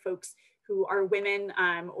particularly for folks who are women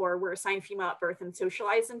or were assigned female at birth and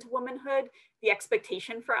socialized into womanhood. The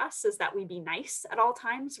expectation for us is that we be nice at all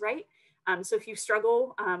times, right? So if you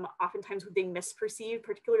struggle oftentimes with being misperceived,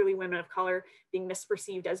 particularly women of color, being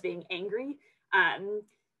misperceived as being angry,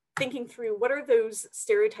 thinking through what are those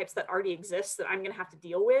stereotypes that already exist that I'm going to have to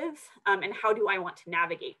deal with, and how do I want to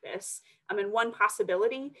navigate this? And one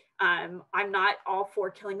possibility, I'm not all for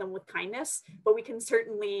killing them with kindness, but we can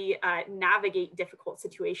certainly navigate difficult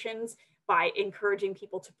situations by encouraging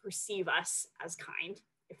people to perceive us as kind,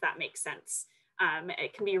 if that makes sense.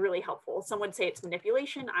 It can be really helpful. Some would say it's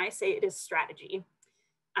manipulation. I say it is strategy.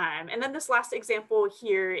 And then this last example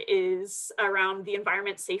here is around the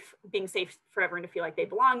environment being safe for everyone to feel like they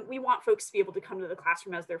belong. We want folks to be able to come to the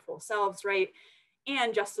classroom as their full selves, right?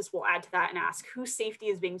 And justice will add to that and ask whose safety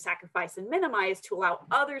is being sacrificed and minimized to allow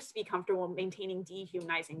others to be comfortable maintaining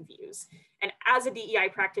dehumanizing views. And as a DEI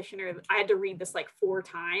practitioner, I had to read this like 4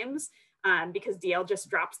 times because DL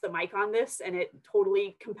just drops the mic on this, and it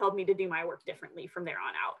totally compelled me to do my work differently from there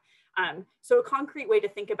on out. So a concrete way to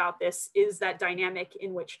think about this is that dynamic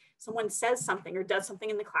in which someone says something or does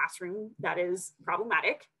something in the classroom that is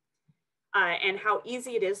problematic, and how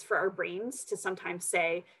easy it is for our brains to sometimes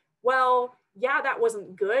say, well, yeah, that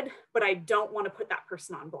wasn't good, but I don't want to put that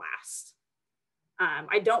person on blast.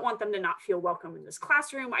 I don't want them to not feel welcome in this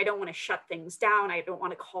classroom. I don't want to shut things down. I don't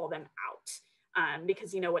want to call them out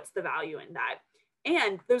because, you know, what's the value in that?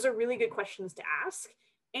 And those are really good questions to ask.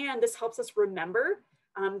 And this helps us remember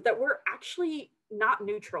that we're actually not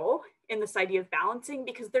neutral in this idea of balancing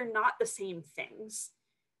because they're not the same things.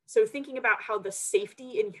 So thinking about how the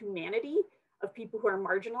safety and humanity of people who are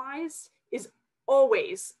marginalized is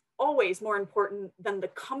always more important than the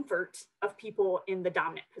comfort of people in the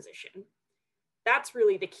dominant position. That's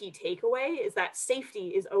really the key takeaway, is that safety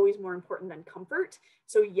is always more important than comfort.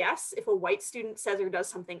 So yes, if a white student says or does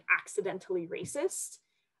something accidentally racist,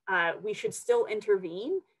 we should still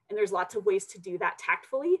intervene. And there's lots of ways to do that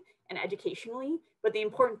tactfully and educationally. But the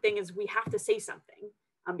important thing is we have to say something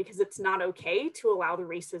because it's not okay to allow the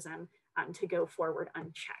racism to go forward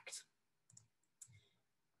unchecked.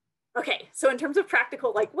 Okay, so in terms of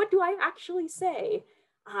practical, like, what do I actually say?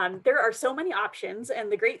 There are so many options, and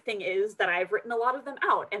the great thing is that I've written a lot of them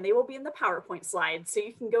out, and they will be in the PowerPoint slides, so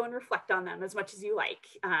you can go and reflect on them as much as you like.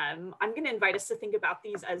 I'm going to invite us to think about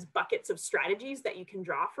these as buckets of strategies that you can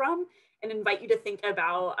draw from, and invite you to think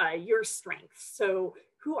about your strengths. So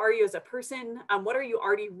who are you as a person? What are you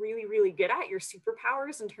already really, really good at, your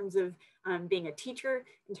superpowers in terms of being a teacher,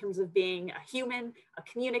 in terms of being a human, a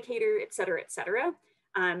communicator, et cetera, et cetera.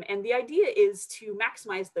 And the idea is to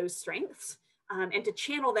maximize those strengths and to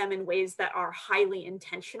channel them in ways that are highly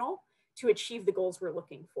intentional to achieve the goals we're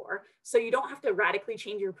looking for. So you don't have to radically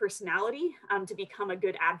change your personality to become a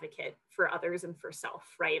good advocate for others and for self,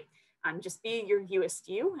 right? Just be your youest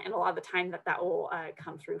you, and a lot of the time that will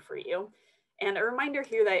come through for you. And a reminder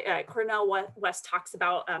here that Cornel West talks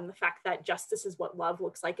about the fact that justice is what love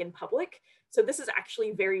looks like in public. So this is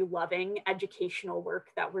actually very loving educational work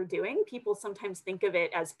that we're doing. People sometimes think of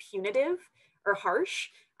it as punitive or harsh.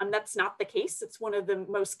 That's not the case. It's one of the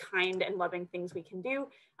most kind and loving things we can do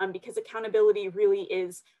because accountability really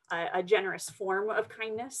is a generous form of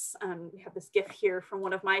kindness. We have this GIF here from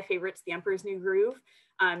one of my favorites, The Emperor's New Groove,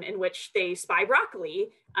 in which they spy broccoli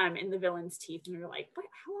in the villain's teeth, and you're like, what,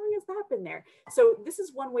 how long has that been there? So this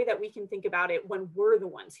is one way that we can think about it when we're the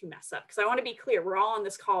ones who mess up. Because I want to be clear, we're all on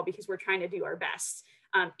this call because we're trying to do our best,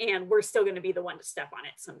 and we're still going to be the one to step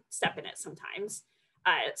in it sometimes.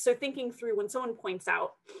 So thinking through when someone points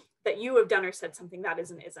out that you have done or said something that is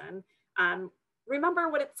an ism, remember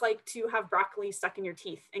what it's like to have broccoli stuck in your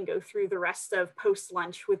teeth and go through the rest of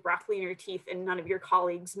post-lunch with broccoli in your teeth and none of your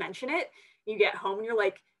colleagues mention it. You get home and you're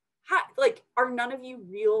like, are none of you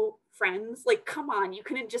real friends? Like, come on, you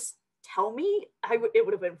couldn't just tell me. It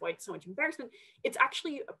would have avoided so much embarrassment. It's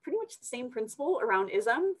actually pretty much the same principle around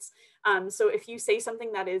isms. So if you say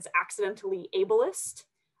something that is accidentally ableist,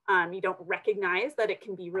 you don't recognize that it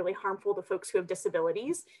can be really harmful to folks who have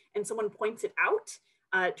disabilities, and someone points it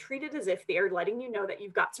out, treat it as if they are letting you know that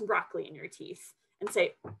you've got some broccoli in your teeth and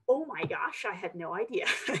say, oh my gosh, I had no idea.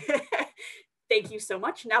 Thank you so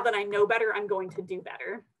much. Now that I know better, I'm going to do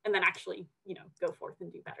better. And then actually, go forth and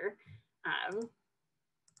do better.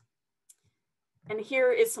 And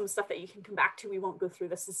here is some stuff that you can come back to. We won't go through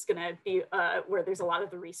this. This is gonna be where there's a lot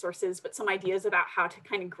of the resources, but some ideas about how to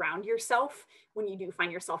kind of ground yourself when you do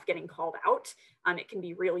find yourself getting called out. It can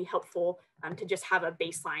be really helpful to just have a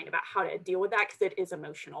baseline about how to deal with that, because it is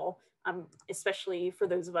emotional, especially for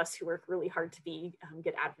those of us who work really hard to be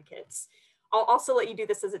good advocates. I'll also let you do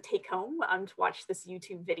this as a take home to watch this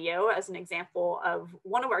YouTube video as an example of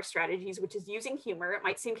one of our strategies, which is using humor. It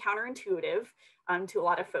might seem counterintuitive to a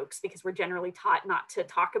lot of folks because we're generally taught not to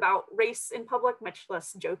talk about race in public, much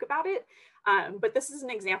less joke about it. But this is an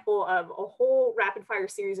example of a whole rapid fire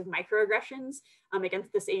series of microaggressions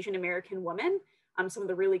against this Asian American woman, some of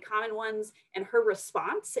the really common ones, and her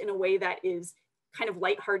response in a way that is kind of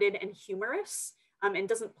lighthearted and humorous and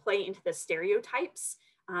doesn't play into the stereotypes.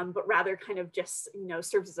 But rather kind of just,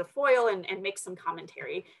 serves as a foil and makes some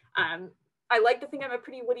commentary. I like to think I'm a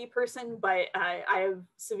pretty witty person, but I have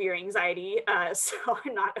severe anxiety, so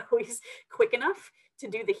I'm not always quick enough to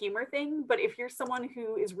do the humor thing. But if you're someone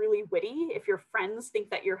who is really witty, if your friends think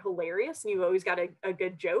that you're hilarious and you've always got a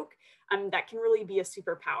good joke, that can really be a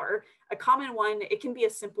superpower. A common one, it can be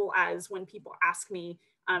as simple as when people ask me,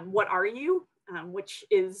 what are you? Which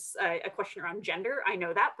is a question around gender. I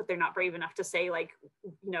know that, but they're not brave enough to say, like,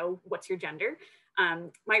 what's your gender?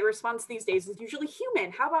 My response these days is usually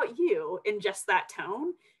human. How about you? In just that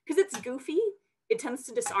tone, because it's goofy. It tends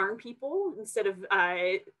to disarm people instead of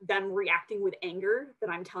them reacting with anger that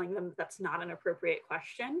I'm telling them that's not an appropriate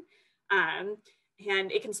question. And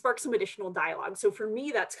it can spark some additional dialogue. So for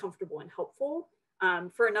me, that's comfortable and helpful.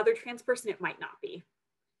 For another trans person, it might not be.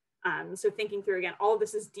 So thinking through, again, all of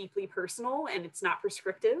this is deeply personal and it's not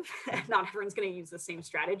prescriptive. Not everyone's going to use the same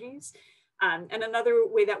strategies. And another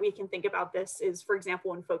way that we can think about this is, for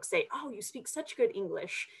example, when folks say, oh, you speak such good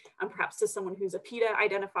English, perhaps to someone who's a PETA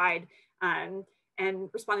identified, and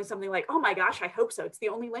responding something like, oh my gosh, I hope so. It's the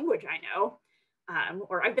only language I know.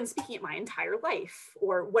 Or I've been speaking it my entire life,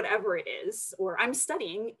 or whatever it is, or I'm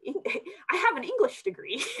studying, I have an English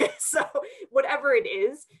degree. So whatever it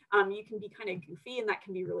is, you can be kind of goofy and that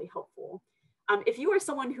can be really helpful. If you are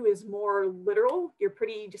someone who is more literal, you're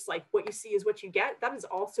pretty just like what you see is what you get, that is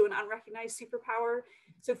also an unrecognized superpower.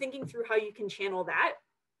 So thinking through how you can channel that,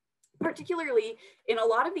 particularly in a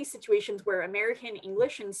lot of these situations where American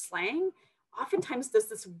English and slang oftentimes does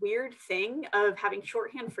this weird thing of having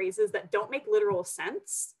shorthand phrases that don't make literal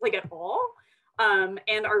sense, like at all,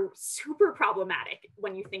 and are super problematic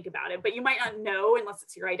when you think about it, but you might not know unless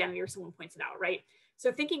it's your identity or someone points it out, right?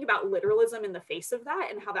 So thinking about literalism in the face of that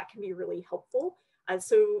and how that can be really helpful. A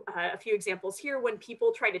few examples here, when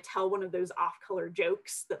people try to tell one of those off-color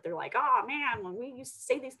jokes that they're like, oh man, when we used to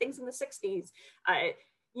say these things in the 60s,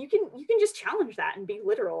 you can just challenge that and be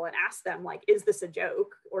literal and ask them, like, is this a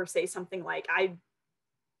joke? Or say something like,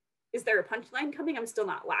 is there a punchline coming? I'm still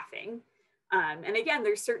not laughing. And again,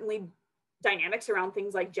 there's certainly dynamics around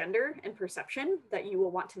things like gender and perception that you will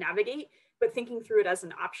want to navigate, but thinking through it as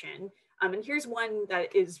an option. And here's one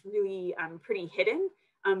that is really pretty hidden,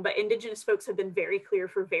 but Indigenous folks have been very clear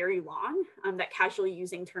for very long that casually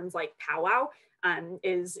using terms like powwow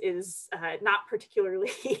is not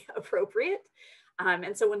particularly appropriate.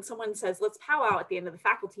 And so when someone says, let's powwow at the end of the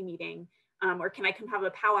faculty meeting, or can I come have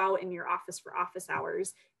a powwow in your office for office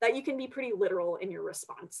hours, that you can be pretty literal in your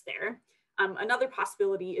response there. Another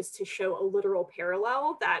possibility is to show a literal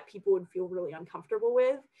parallel that people would feel really uncomfortable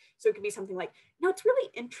with. So it could be something like, no, it's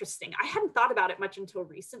really interesting. I hadn't thought about it much until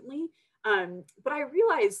recently, but I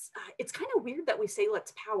realized it's kind of weird that we say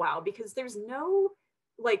let's powwow because there's no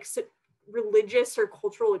like religious or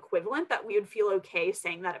cultural equivalent that we would feel okay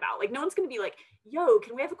saying that about. Like no one's going to be like, yo,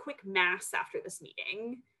 can we have a quick mass after this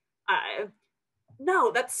meeting?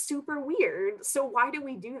 No, that's super weird. So why do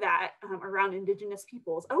we do that around Indigenous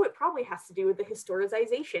peoples? Oh, it probably has to do with the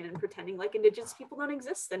historicization and pretending like Indigenous people don't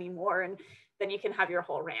exist anymore. And then you can have your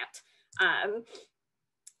whole rant.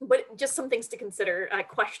 But just some things to consider.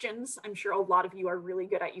 Questions. I'm sure a lot of you are really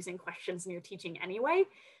good at using questions in your teaching anyway.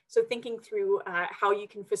 So thinking through how you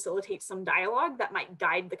can facilitate some dialogue that might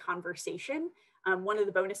guide the conversation. One of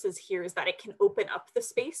the bonuses here is that it can open up the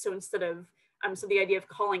space. So instead of so the idea of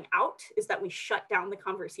calling out is that we shut down the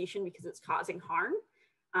conversation because it's causing harm.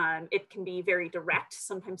 It can be very direct.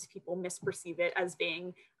 Sometimes people misperceive it as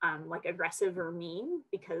being like aggressive or mean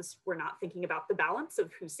because we're not thinking about the balance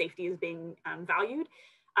of whose safety is being valued.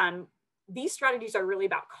 These strategies are really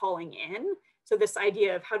about calling in. So this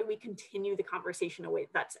idea of how do we continue the conversation in a way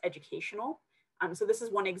that's educational. So this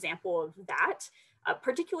is one example of that,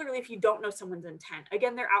 particularly if you don't know someone's intent.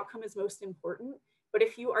 Again, their outcome is most important. But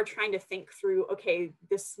if you are trying to think through, okay,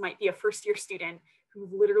 this might be a first-year student who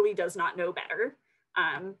literally does not know better,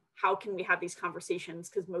 how can we have these conversations?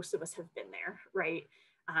 Because most of us have been there, right?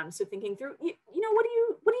 So thinking through, you know, what do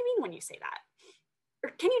you mean when you say that? Or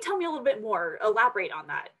can you tell me a little bit more, elaborate on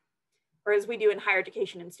that? Or as we do in higher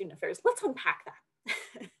education and student affairs, let's unpack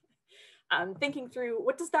that. Thinking through,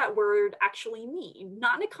 what does that word actually mean?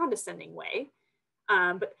 Not in a condescending way,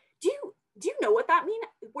 but do you know what that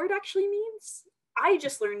word actually means? I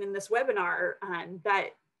just learned in this webinar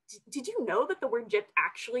that, did you know that the word gypped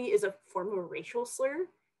actually is a form of a racial slur?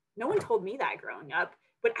 No one told me that growing up,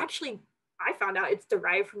 but actually I found out it's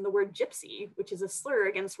derived from the word gypsy, which is a slur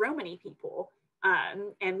against Romani people.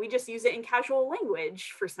 And we just use it in casual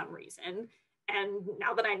language for some reason. And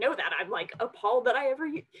now that I know that, I'm like appalled that I ever,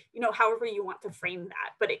 you know, however you want to frame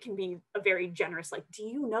that, but it can be a very generous, like, do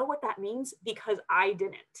you know what that means? Because I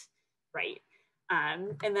didn't, right?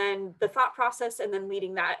 And then the thought process and then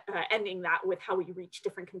leading that, ending that with how we reach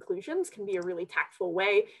different conclusions can be a really tactful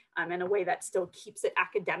way, in a way that still keeps it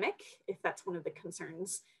academic, if that's one of the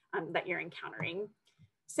concerns that you're encountering.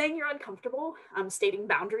 Saying you're uncomfortable, stating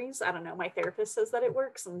boundaries. I don't know, my therapist says that it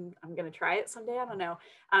works, and I'm gonna try it someday, I don't know.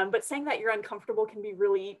 But saying that you're uncomfortable can be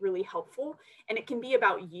really, really helpful. And it can be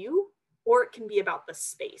about you, or it can be about the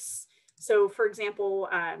space. So for example,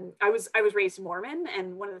 I was raised Mormon,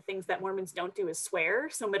 and one of the things that Mormons don't do is swear.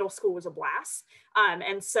 So middle school was a blast.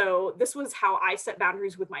 And so this was how I set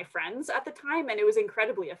boundaries with my friends at the time. And it was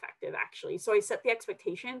incredibly effective, actually. So I set the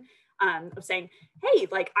expectation of saying, hey,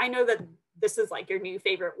 like, I know that this is like your new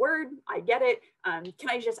favorite word. I get it. Can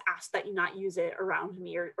I just ask that you not use it around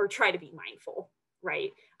me, or try to be mindful,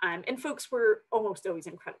 right? And folks were almost always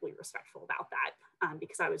incredibly respectful about that,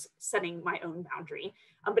 because I was setting my own boundary.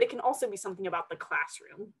 But it can also be something about the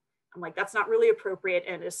classroom. I'm like, that's not really appropriate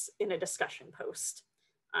in a discussion post.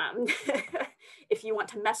 If you want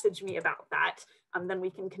to message me about that, then we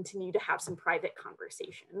can continue to have some private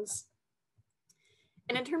conversations.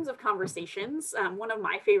 And in terms of conversations, one of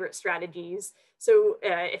my favorite strategies, so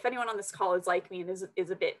if anyone on this call is like me and is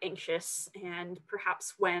a bit anxious, and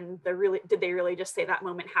perhaps when did they really just say that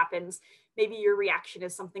moment happens, maybe your reaction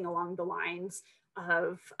is something along the lines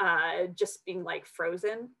of just being like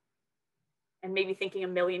frozen, and maybe thinking a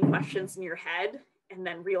million questions in your head, and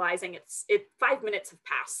then realizing 5 minutes have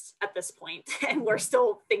passed at this point, and we're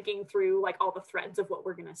still thinking through like all the threads of what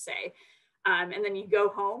we're gonna say. And then you go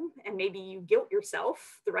home and maybe you guilt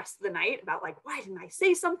yourself the rest of the night about like, why didn't I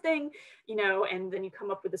say something, you know, and then you come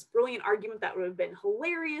up with this brilliant argument that would have been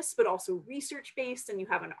hilarious, but also research-based, and you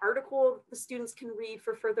have an article the students can read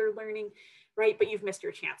for further learning, right? But you've missed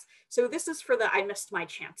your chance. So this is for the I missed my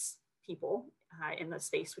chance people in the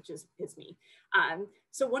space, which is me.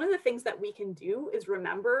 So one of the things that we can do is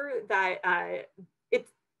remember that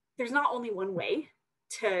there's not only one way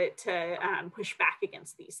to push back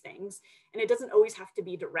against these things. And it doesn't always have to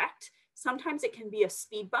be direct. Sometimes it can be a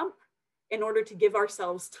speed bump in order to give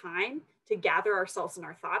ourselves time to gather ourselves and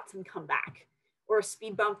our thoughts and come back. Or a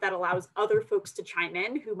speed bump that allows other folks to chime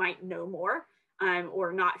in who might know more,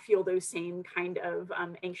 or not feel those same kind of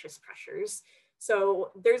anxious pressures.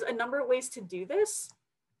 So there's a number of ways to do this.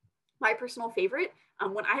 My personal favorite,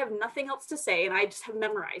 when I have nothing else to say and I just have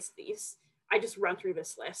memorized these, I just run through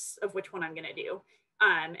this list of which one I'm gonna do.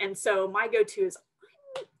 And so my go-to is,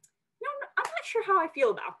 I'm not sure how I feel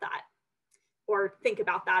about that, or think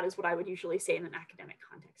about that is what I would usually say in an academic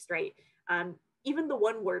context, right? Even the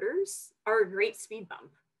one-worders are a great speed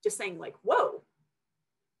bump, just saying like, whoa,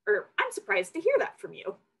 or I'm surprised to hear that from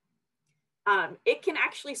you. It can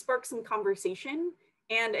actually spark some conversation,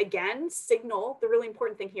 and again, signal, the really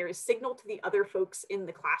important thing here is signal to the other folks in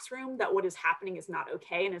the classroom that what is happening is not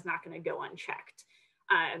okay and is not going to go unchecked.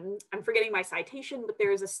 I'm forgetting my citation, but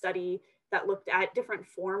there is a study that looked at different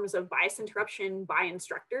forms of bias interruption by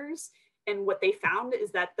instructors. And what they found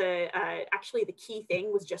is that actually the key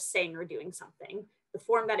thing was just saying or doing something. The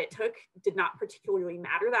form that it took did not particularly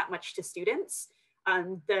matter that much to students.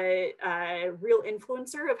 The real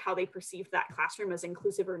influencer of how they perceived that classroom as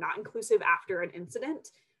inclusive or not inclusive after an incident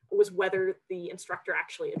was whether the instructor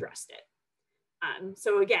actually addressed it.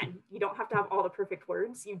 So again, you don't have to have all the perfect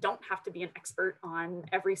words. You don't have to be an expert on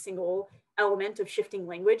every single element of shifting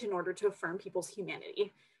language in order to affirm people's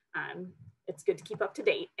humanity. It's good to keep up to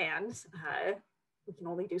date, and we can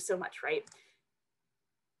only do so much, right?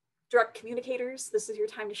 Direct communicators, this is your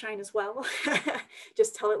time to shine as well.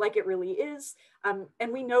 Just tell it like it really is.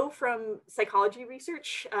 And we know from psychology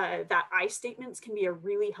research that I statements can be a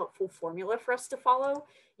really helpful formula for us to follow.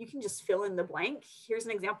 You can just fill in the blank. Here's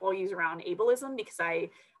an example I'll use around ableism, because I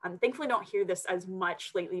thankfully don't hear this as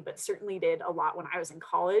much lately, but certainly did a lot when I was in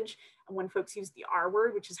college, and when folks use the R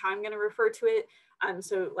word, which is how I'm going to refer to it.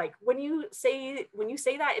 So like when you say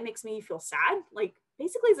that, it makes me feel sad. Like,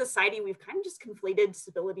 basically as a society, we've kind of just conflated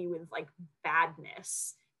civility with like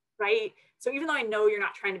badness, right? So even though I know you're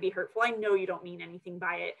not trying to be hurtful, I know you don't mean anything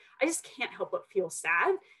by it, I just can't help but feel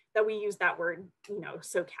sad that we use that word, you know,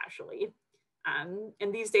 so casually.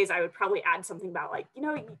 And these days I would probably add something about like, you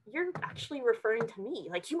know, you're actually referring to me.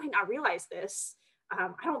 Like, you might not realize this. I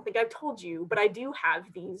don't think I've told you, but I do have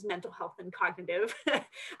these mental health and cognitive,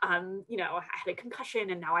 you know, I had a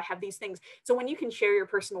concussion and now I have these things. So when you can share your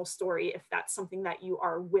personal story, if that's something that you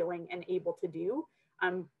are willing and able to do,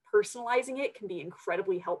 personalizing it can be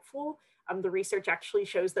incredibly helpful. The research actually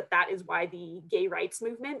shows that that is why the gay rights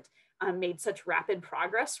movement made such rapid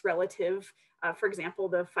progress relative, for example,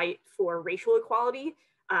 the fight for racial equality.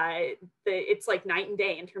 It's like night and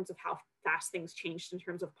day in terms of how fast things changed in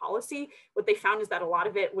terms of policy. What they found is that a lot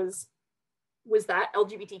of it was that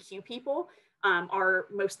LGBTQ people are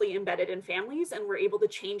mostly embedded in families and were able to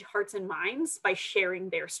change hearts and minds by sharing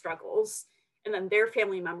their struggles. And then their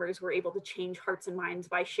family members were able to change hearts and minds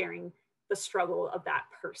by sharing the struggle of that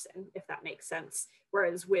person, if that makes sense.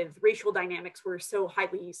 Whereas with racial dynamics, we're so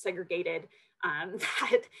highly segregated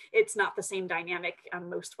that it's not the same dynamic.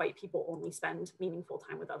 Most white people only spend meaningful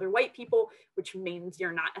time with other white people, which means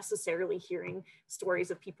you're not necessarily hearing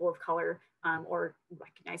stories of people of color or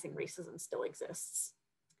recognizing racism still exists.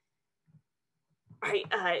 All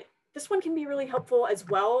right, this one can be really helpful as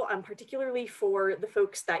well, particularly for the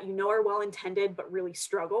folks that you know are well-intended but really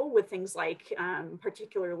struggle with things like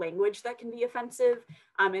particular language that can be offensive.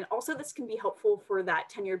 And also this can be helpful for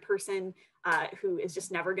that tenured person who is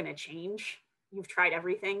just never going to change. You've tried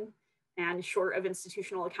everything, and short of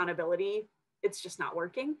institutional accountability, it's just not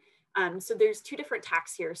working. So there's two different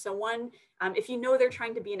tacks here. So one, if you know they're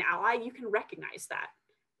trying to be an ally, you can recognize that,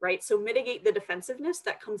 right? So mitigate the defensiveness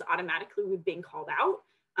that comes automatically with being called out.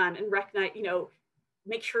 And recognize, you know,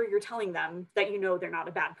 make sure you're telling them that you know they're not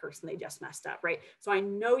a bad person, they just messed up, right? So I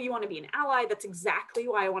know you want to be an ally. That's exactly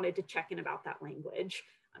why I wanted to check in about that language.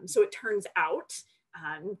 So it turns out,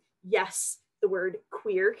 yes, the word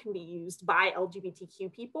queer can be used by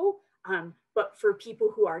LGBTQ people, but for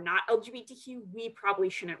people who are not LGBTQ, we probably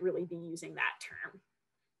shouldn't really be using that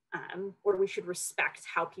term, or we should respect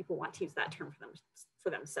how people want to use that term for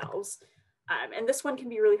themselves. And this one can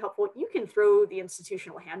be really helpful. You can throw the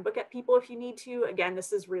institutional handbook at people if you need to. Again,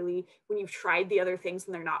 this is really when you've tried the other things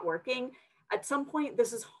and they're not working. At some point,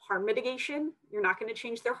 this is harm mitigation. You're not going to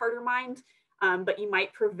change their heart or mind, but you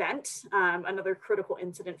might prevent another critical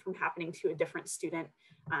incident from happening to a different student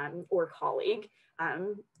or colleague.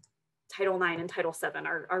 Title IX and Title VII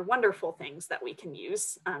are wonderful things that we can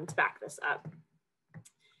use to back this up.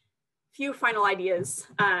 Few final ideas.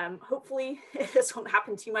 Hopefully this won't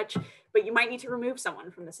happen too much, but you might need to remove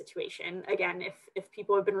someone from the situation. Again, if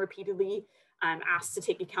people have been repeatedly asked to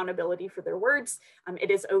take accountability for their words,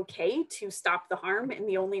 it is okay to stop the harm in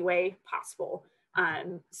the only way possible.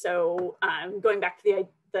 So going back to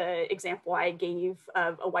the example I gave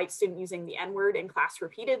of a white student using the N-word in class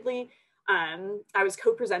repeatedly, I was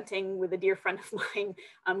co-presenting with a dear friend of mine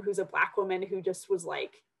who's a Black woman who just was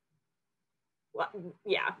like, well,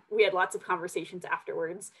 yeah, we had lots of conversations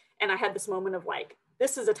afterwards. And I had this moment of like,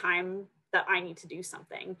 this is a time that I need to do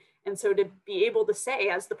something. And so to be able to say,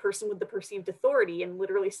 as the person with the perceived authority and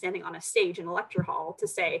literally standing on a stage in a lecture hall to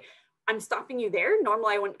say, I'm stopping you there.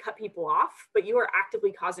 Normally I wouldn't cut people off, but you are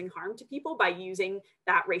actively causing harm to people by using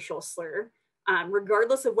that racial slur.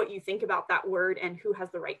 Regardless of what you think about that word and who has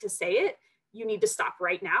the right to say it, you need to stop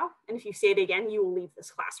right now. And if you say it again, you will leave this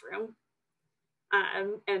classroom.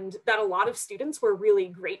 And that a lot of students were really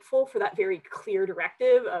grateful for that very clear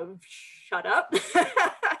directive of shut up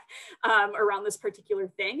around this particular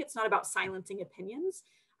thing. It's not about silencing opinions.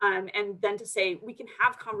 And then to say, we can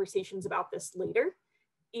have conversations about this later.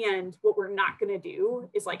 And what we're not going to do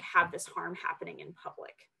is like have this harm happening in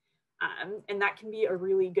public. And that can be a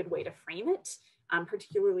really good way to frame it,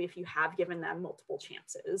 particularly if you have given them multiple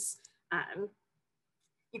chances.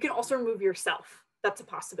 You can also remove yourself. That's a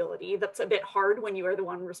possibility. That's a bit hard when you are the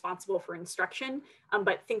one responsible for instruction,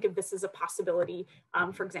 but think of this as a possibility,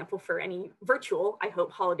 for example, for any virtual, I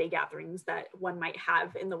hope, holiday gatherings that one might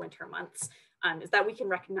have in the winter months, is that we can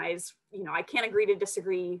recognize, you know, I can't agree to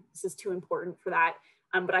disagree. This is too important for that,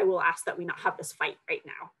 but I will ask that we not have this fight right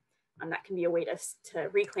now. That can be a way to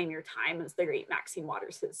reclaim your time, as the great Maxine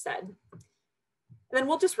Waters has said. And then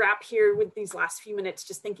we'll just wrap here with these last few minutes,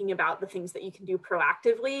 just thinking about the things that you can do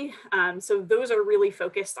proactively. So those are really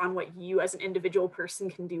focused on what you as an individual person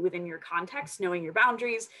can do within your context, knowing your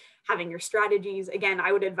boundaries, having your strategies. Again,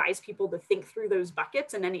 I would advise people to think through those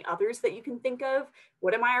buckets and any others that you can think of.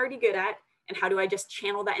 What am I already good at? And how do I just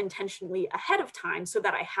channel that intentionally ahead of time so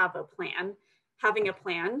that I have a plan? Having a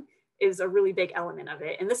plan is a really big element of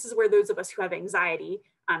it. And this is where those of us who have anxiety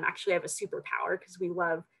actually have a superpower, because we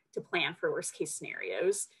love to plan for worst case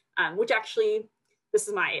scenarios, which actually, this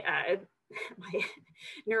is my my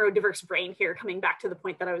neurodiverse brain here coming back to the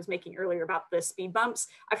point that I was making earlier about the speed bumps.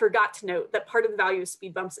 I forgot to note that part of the value of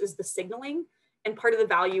speed bumps is the signaling, and part of the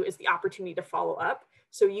value is the opportunity to follow up.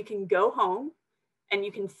 So you can go home and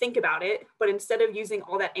you can think about it, but instead of using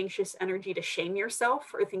all that anxious energy to shame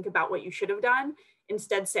yourself or think about what you should have done,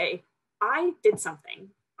 instead say, I did something.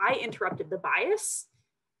 I interrupted the bias,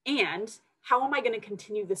 and how am I going to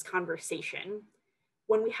continue this conversation?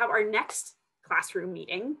 When we have our next classroom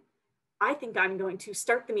meeting, I think I'm going to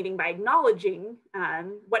start the meeting by acknowledging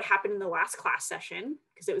what happened in the last class session,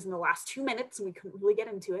 because it was in the last 2 minutes and we couldn't really get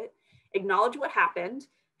into it. Acknowledge what happened,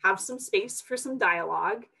 have some space for some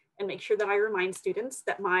dialogue, and make sure that I remind students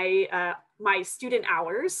that my student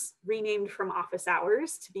hours, renamed from office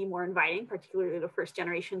hours to be more inviting, particularly the first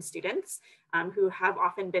generation students who have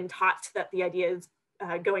often been taught that the idea is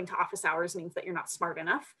going to office hours means that you're not smart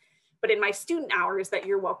enough. But in my student hours, that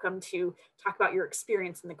you're welcome to talk about your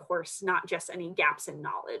experience in the course, not just any gaps in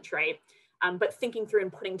knowledge, right? But thinking through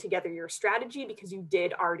and putting together your strategy, because you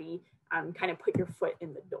did already kind of put your foot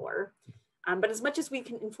in the door. But as much as we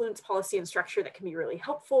can influence policy and structure, that can be really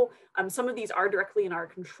helpful. Some of these are directly in our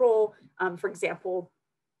control. For example,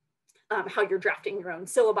 how you're drafting your own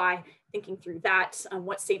syllabi, thinking through that.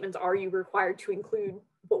 What statements are you required to include?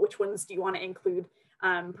 But which ones do you want to include?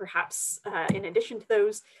 Perhaps in addition to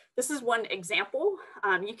those. This is one example.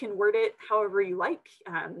 You can word it however you like.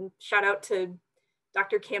 Shout out to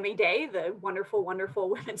Dr. Cami Day, the wonderful, wonderful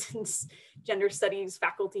women's and gender studies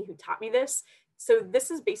faculty who taught me this. So this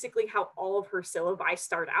is basically how all of her syllabi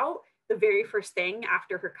start out. The very first thing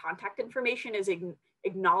after her contact information is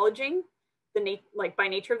acknowledging the by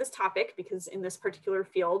nature of this topic, because in this particular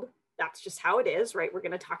field, that's just how it is, right? We're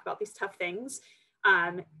going to talk about these tough things.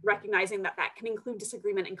 Recognizing that that can include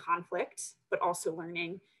disagreement and conflict, but also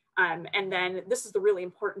learning. And then this is the really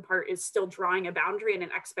important part, is still drawing a boundary and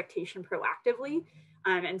an expectation proactively,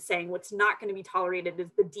 and saying what's not going to be tolerated is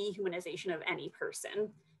the dehumanization of any person,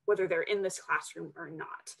 whether they're in this classroom or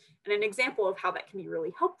not. And an example of how that can be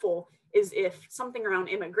really helpful is if something around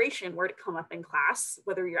immigration were to come up in class,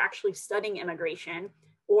 whether you're actually studying immigration,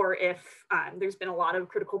 or if there's been a lot of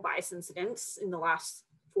critical bias incidents in the last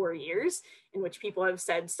 4 years in which people have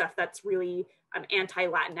said stuff that's really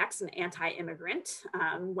anti-Latinx and anti-immigrant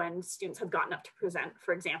when students have gotten up to present,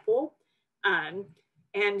 for example,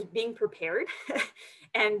 and being prepared.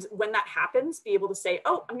 And when that happens, be able to say,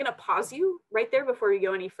 oh, I'm going to pause you right there before we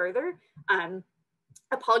go any further.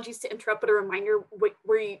 Apologies to interrupt, but a reminder,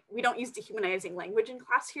 we don't use dehumanizing language in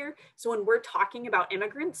class here. So when we're talking about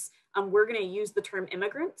immigrants, we're going to use the term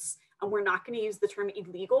immigrants. We're not going to use the term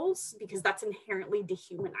illegals, because that's inherently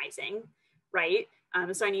dehumanizing, right?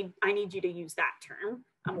 So I need you to use that term,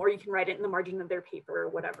 or you can write it in the margin of their paper or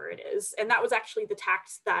whatever it is. And that was actually the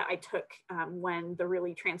tact that I took when the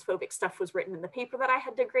really transphobic stuff was written in the paper that I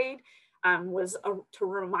had to grade, was to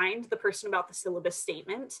remind the person about the syllabus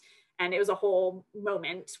statement. And it was a whole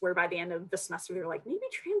moment where by the end of the semester, they were like, maybe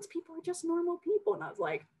trans people are just normal people. And I was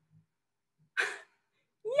like,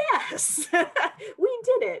 yes, we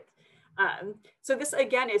did it. So this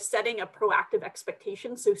again is setting a proactive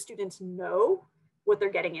expectation so students know what they're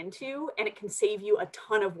getting into, and it can save you a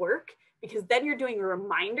ton of work, because then you're doing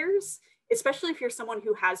reminders, especially if you're someone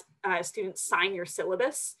who has students sign your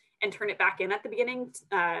syllabus and turn it back in at the beginning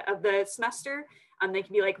of the semester. They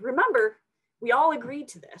can be like, remember, we all agreed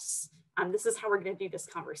to this. This is how we're going to do this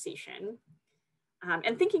conversation.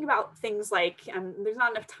 And thinking about things like, there's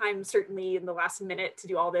not enough time certainly in the last minute to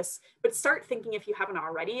do all this, but start thinking, if you haven't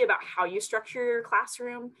already, about how you structure your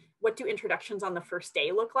classroom. What do introductions on the first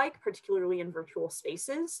day look like, particularly in virtual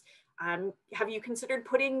spaces? Have you considered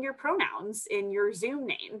putting your pronouns in your Zoom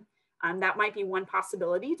name? That might be one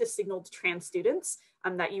possibility to signal to trans students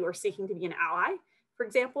that you are seeking to be an ally. For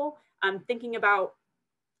example, thinking about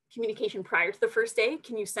communication prior to the first day,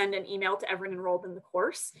 can you send an email to everyone enrolled in the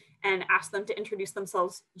course and ask them to introduce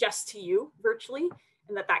themselves just to you virtually?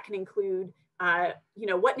 And that can include,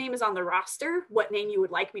 what name is on the roster, what name you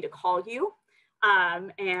would like me to call you,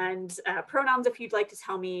 and pronouns if you'd like to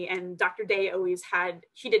tell me. And Dr. Day always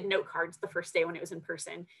she did note cards the first day when it was in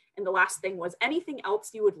person. And the last thing was, anything else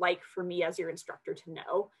you would like for me as your instructor to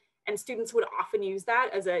know? And students would often use that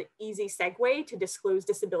as an easy segue to disclose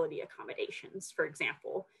disability accommodations, for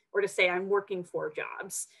example, or to say I'm working 4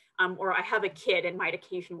 jobs, or I have a kid and might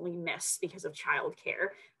occasionally miss because of childcare.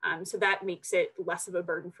 So that makes it less of a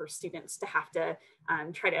burden for students to have to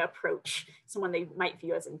try to approach someone they might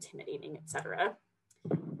view as intimidating, et cetera.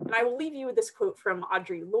 And I will leave you with this quote from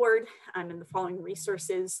Audre Lorde in the following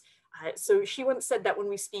resources. So she once said that when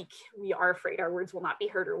we speak, we are afraid our words will not be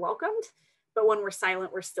heard or welcomed, but when we're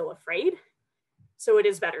silent, we're still afraid. So it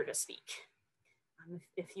is better to speak.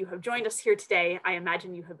 If you have joined us here today, I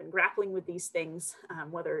imagine you have been grappling with these things,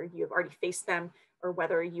 whether you have already faced them or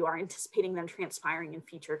whether you are anticipating them transpiring in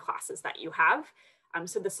future classes that you have.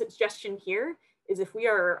 So the suggestion here is if we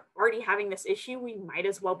are already having this issue, we might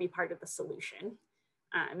as well be part of the solution.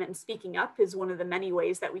 And speaking up is one of the many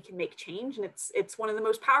ways that we can make change. And it's one of the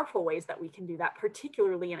most powerful ways that we can do that,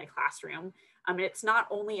 particularly in a classroom. And it's not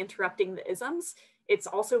only interrupting the isms, it's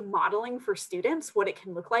also modeling for students what it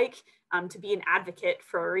can look like to be an advocate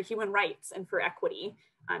for human rights and for equity,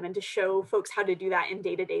 and to show folks how to do that in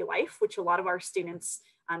day-to-day life, which a lot of our students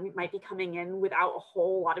might be coming in without a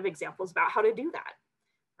whole lot of examples about how to do that,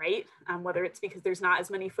 right? Whether it's because there's not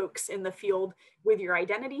as many folks in the field with your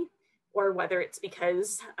identity, or whether it's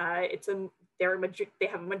because they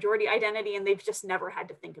have a majority identity and they've just never had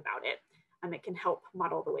to think about it. It can help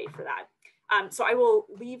model the way for that. So I will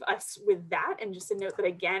leave us with that, and just a note that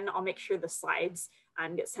again, I'll make sure the slides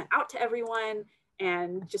get sent out to everyone.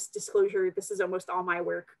 And just disclosure, this is almost all my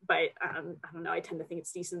work, but I don't know, I tend to think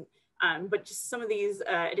it's decent. But just some of these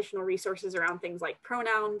additional resources around things like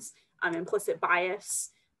pronouns, implicit bias,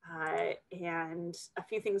 and a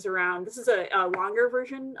few things around, this is a longer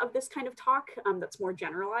version of this kind of talk that's more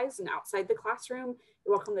generalized and outside the classroom.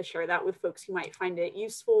 You're welcome to share that with folks who might find it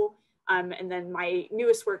useful. And then my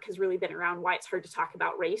newest work has really been around why it's hard to talk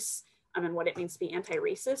about race and what it means to be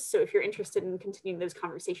anti-racist. So if you're interested in continuing those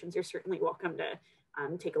conversations, you're certainly welcome to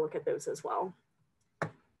take a look at those as well.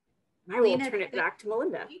 I will turn it back to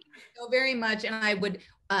Melinda. Thank you so very much. And I would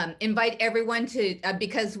invite everyone to,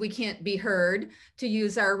 because we can't be heard, to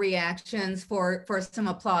use our reactions for some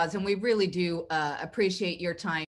applause. And we really do appreciate your time.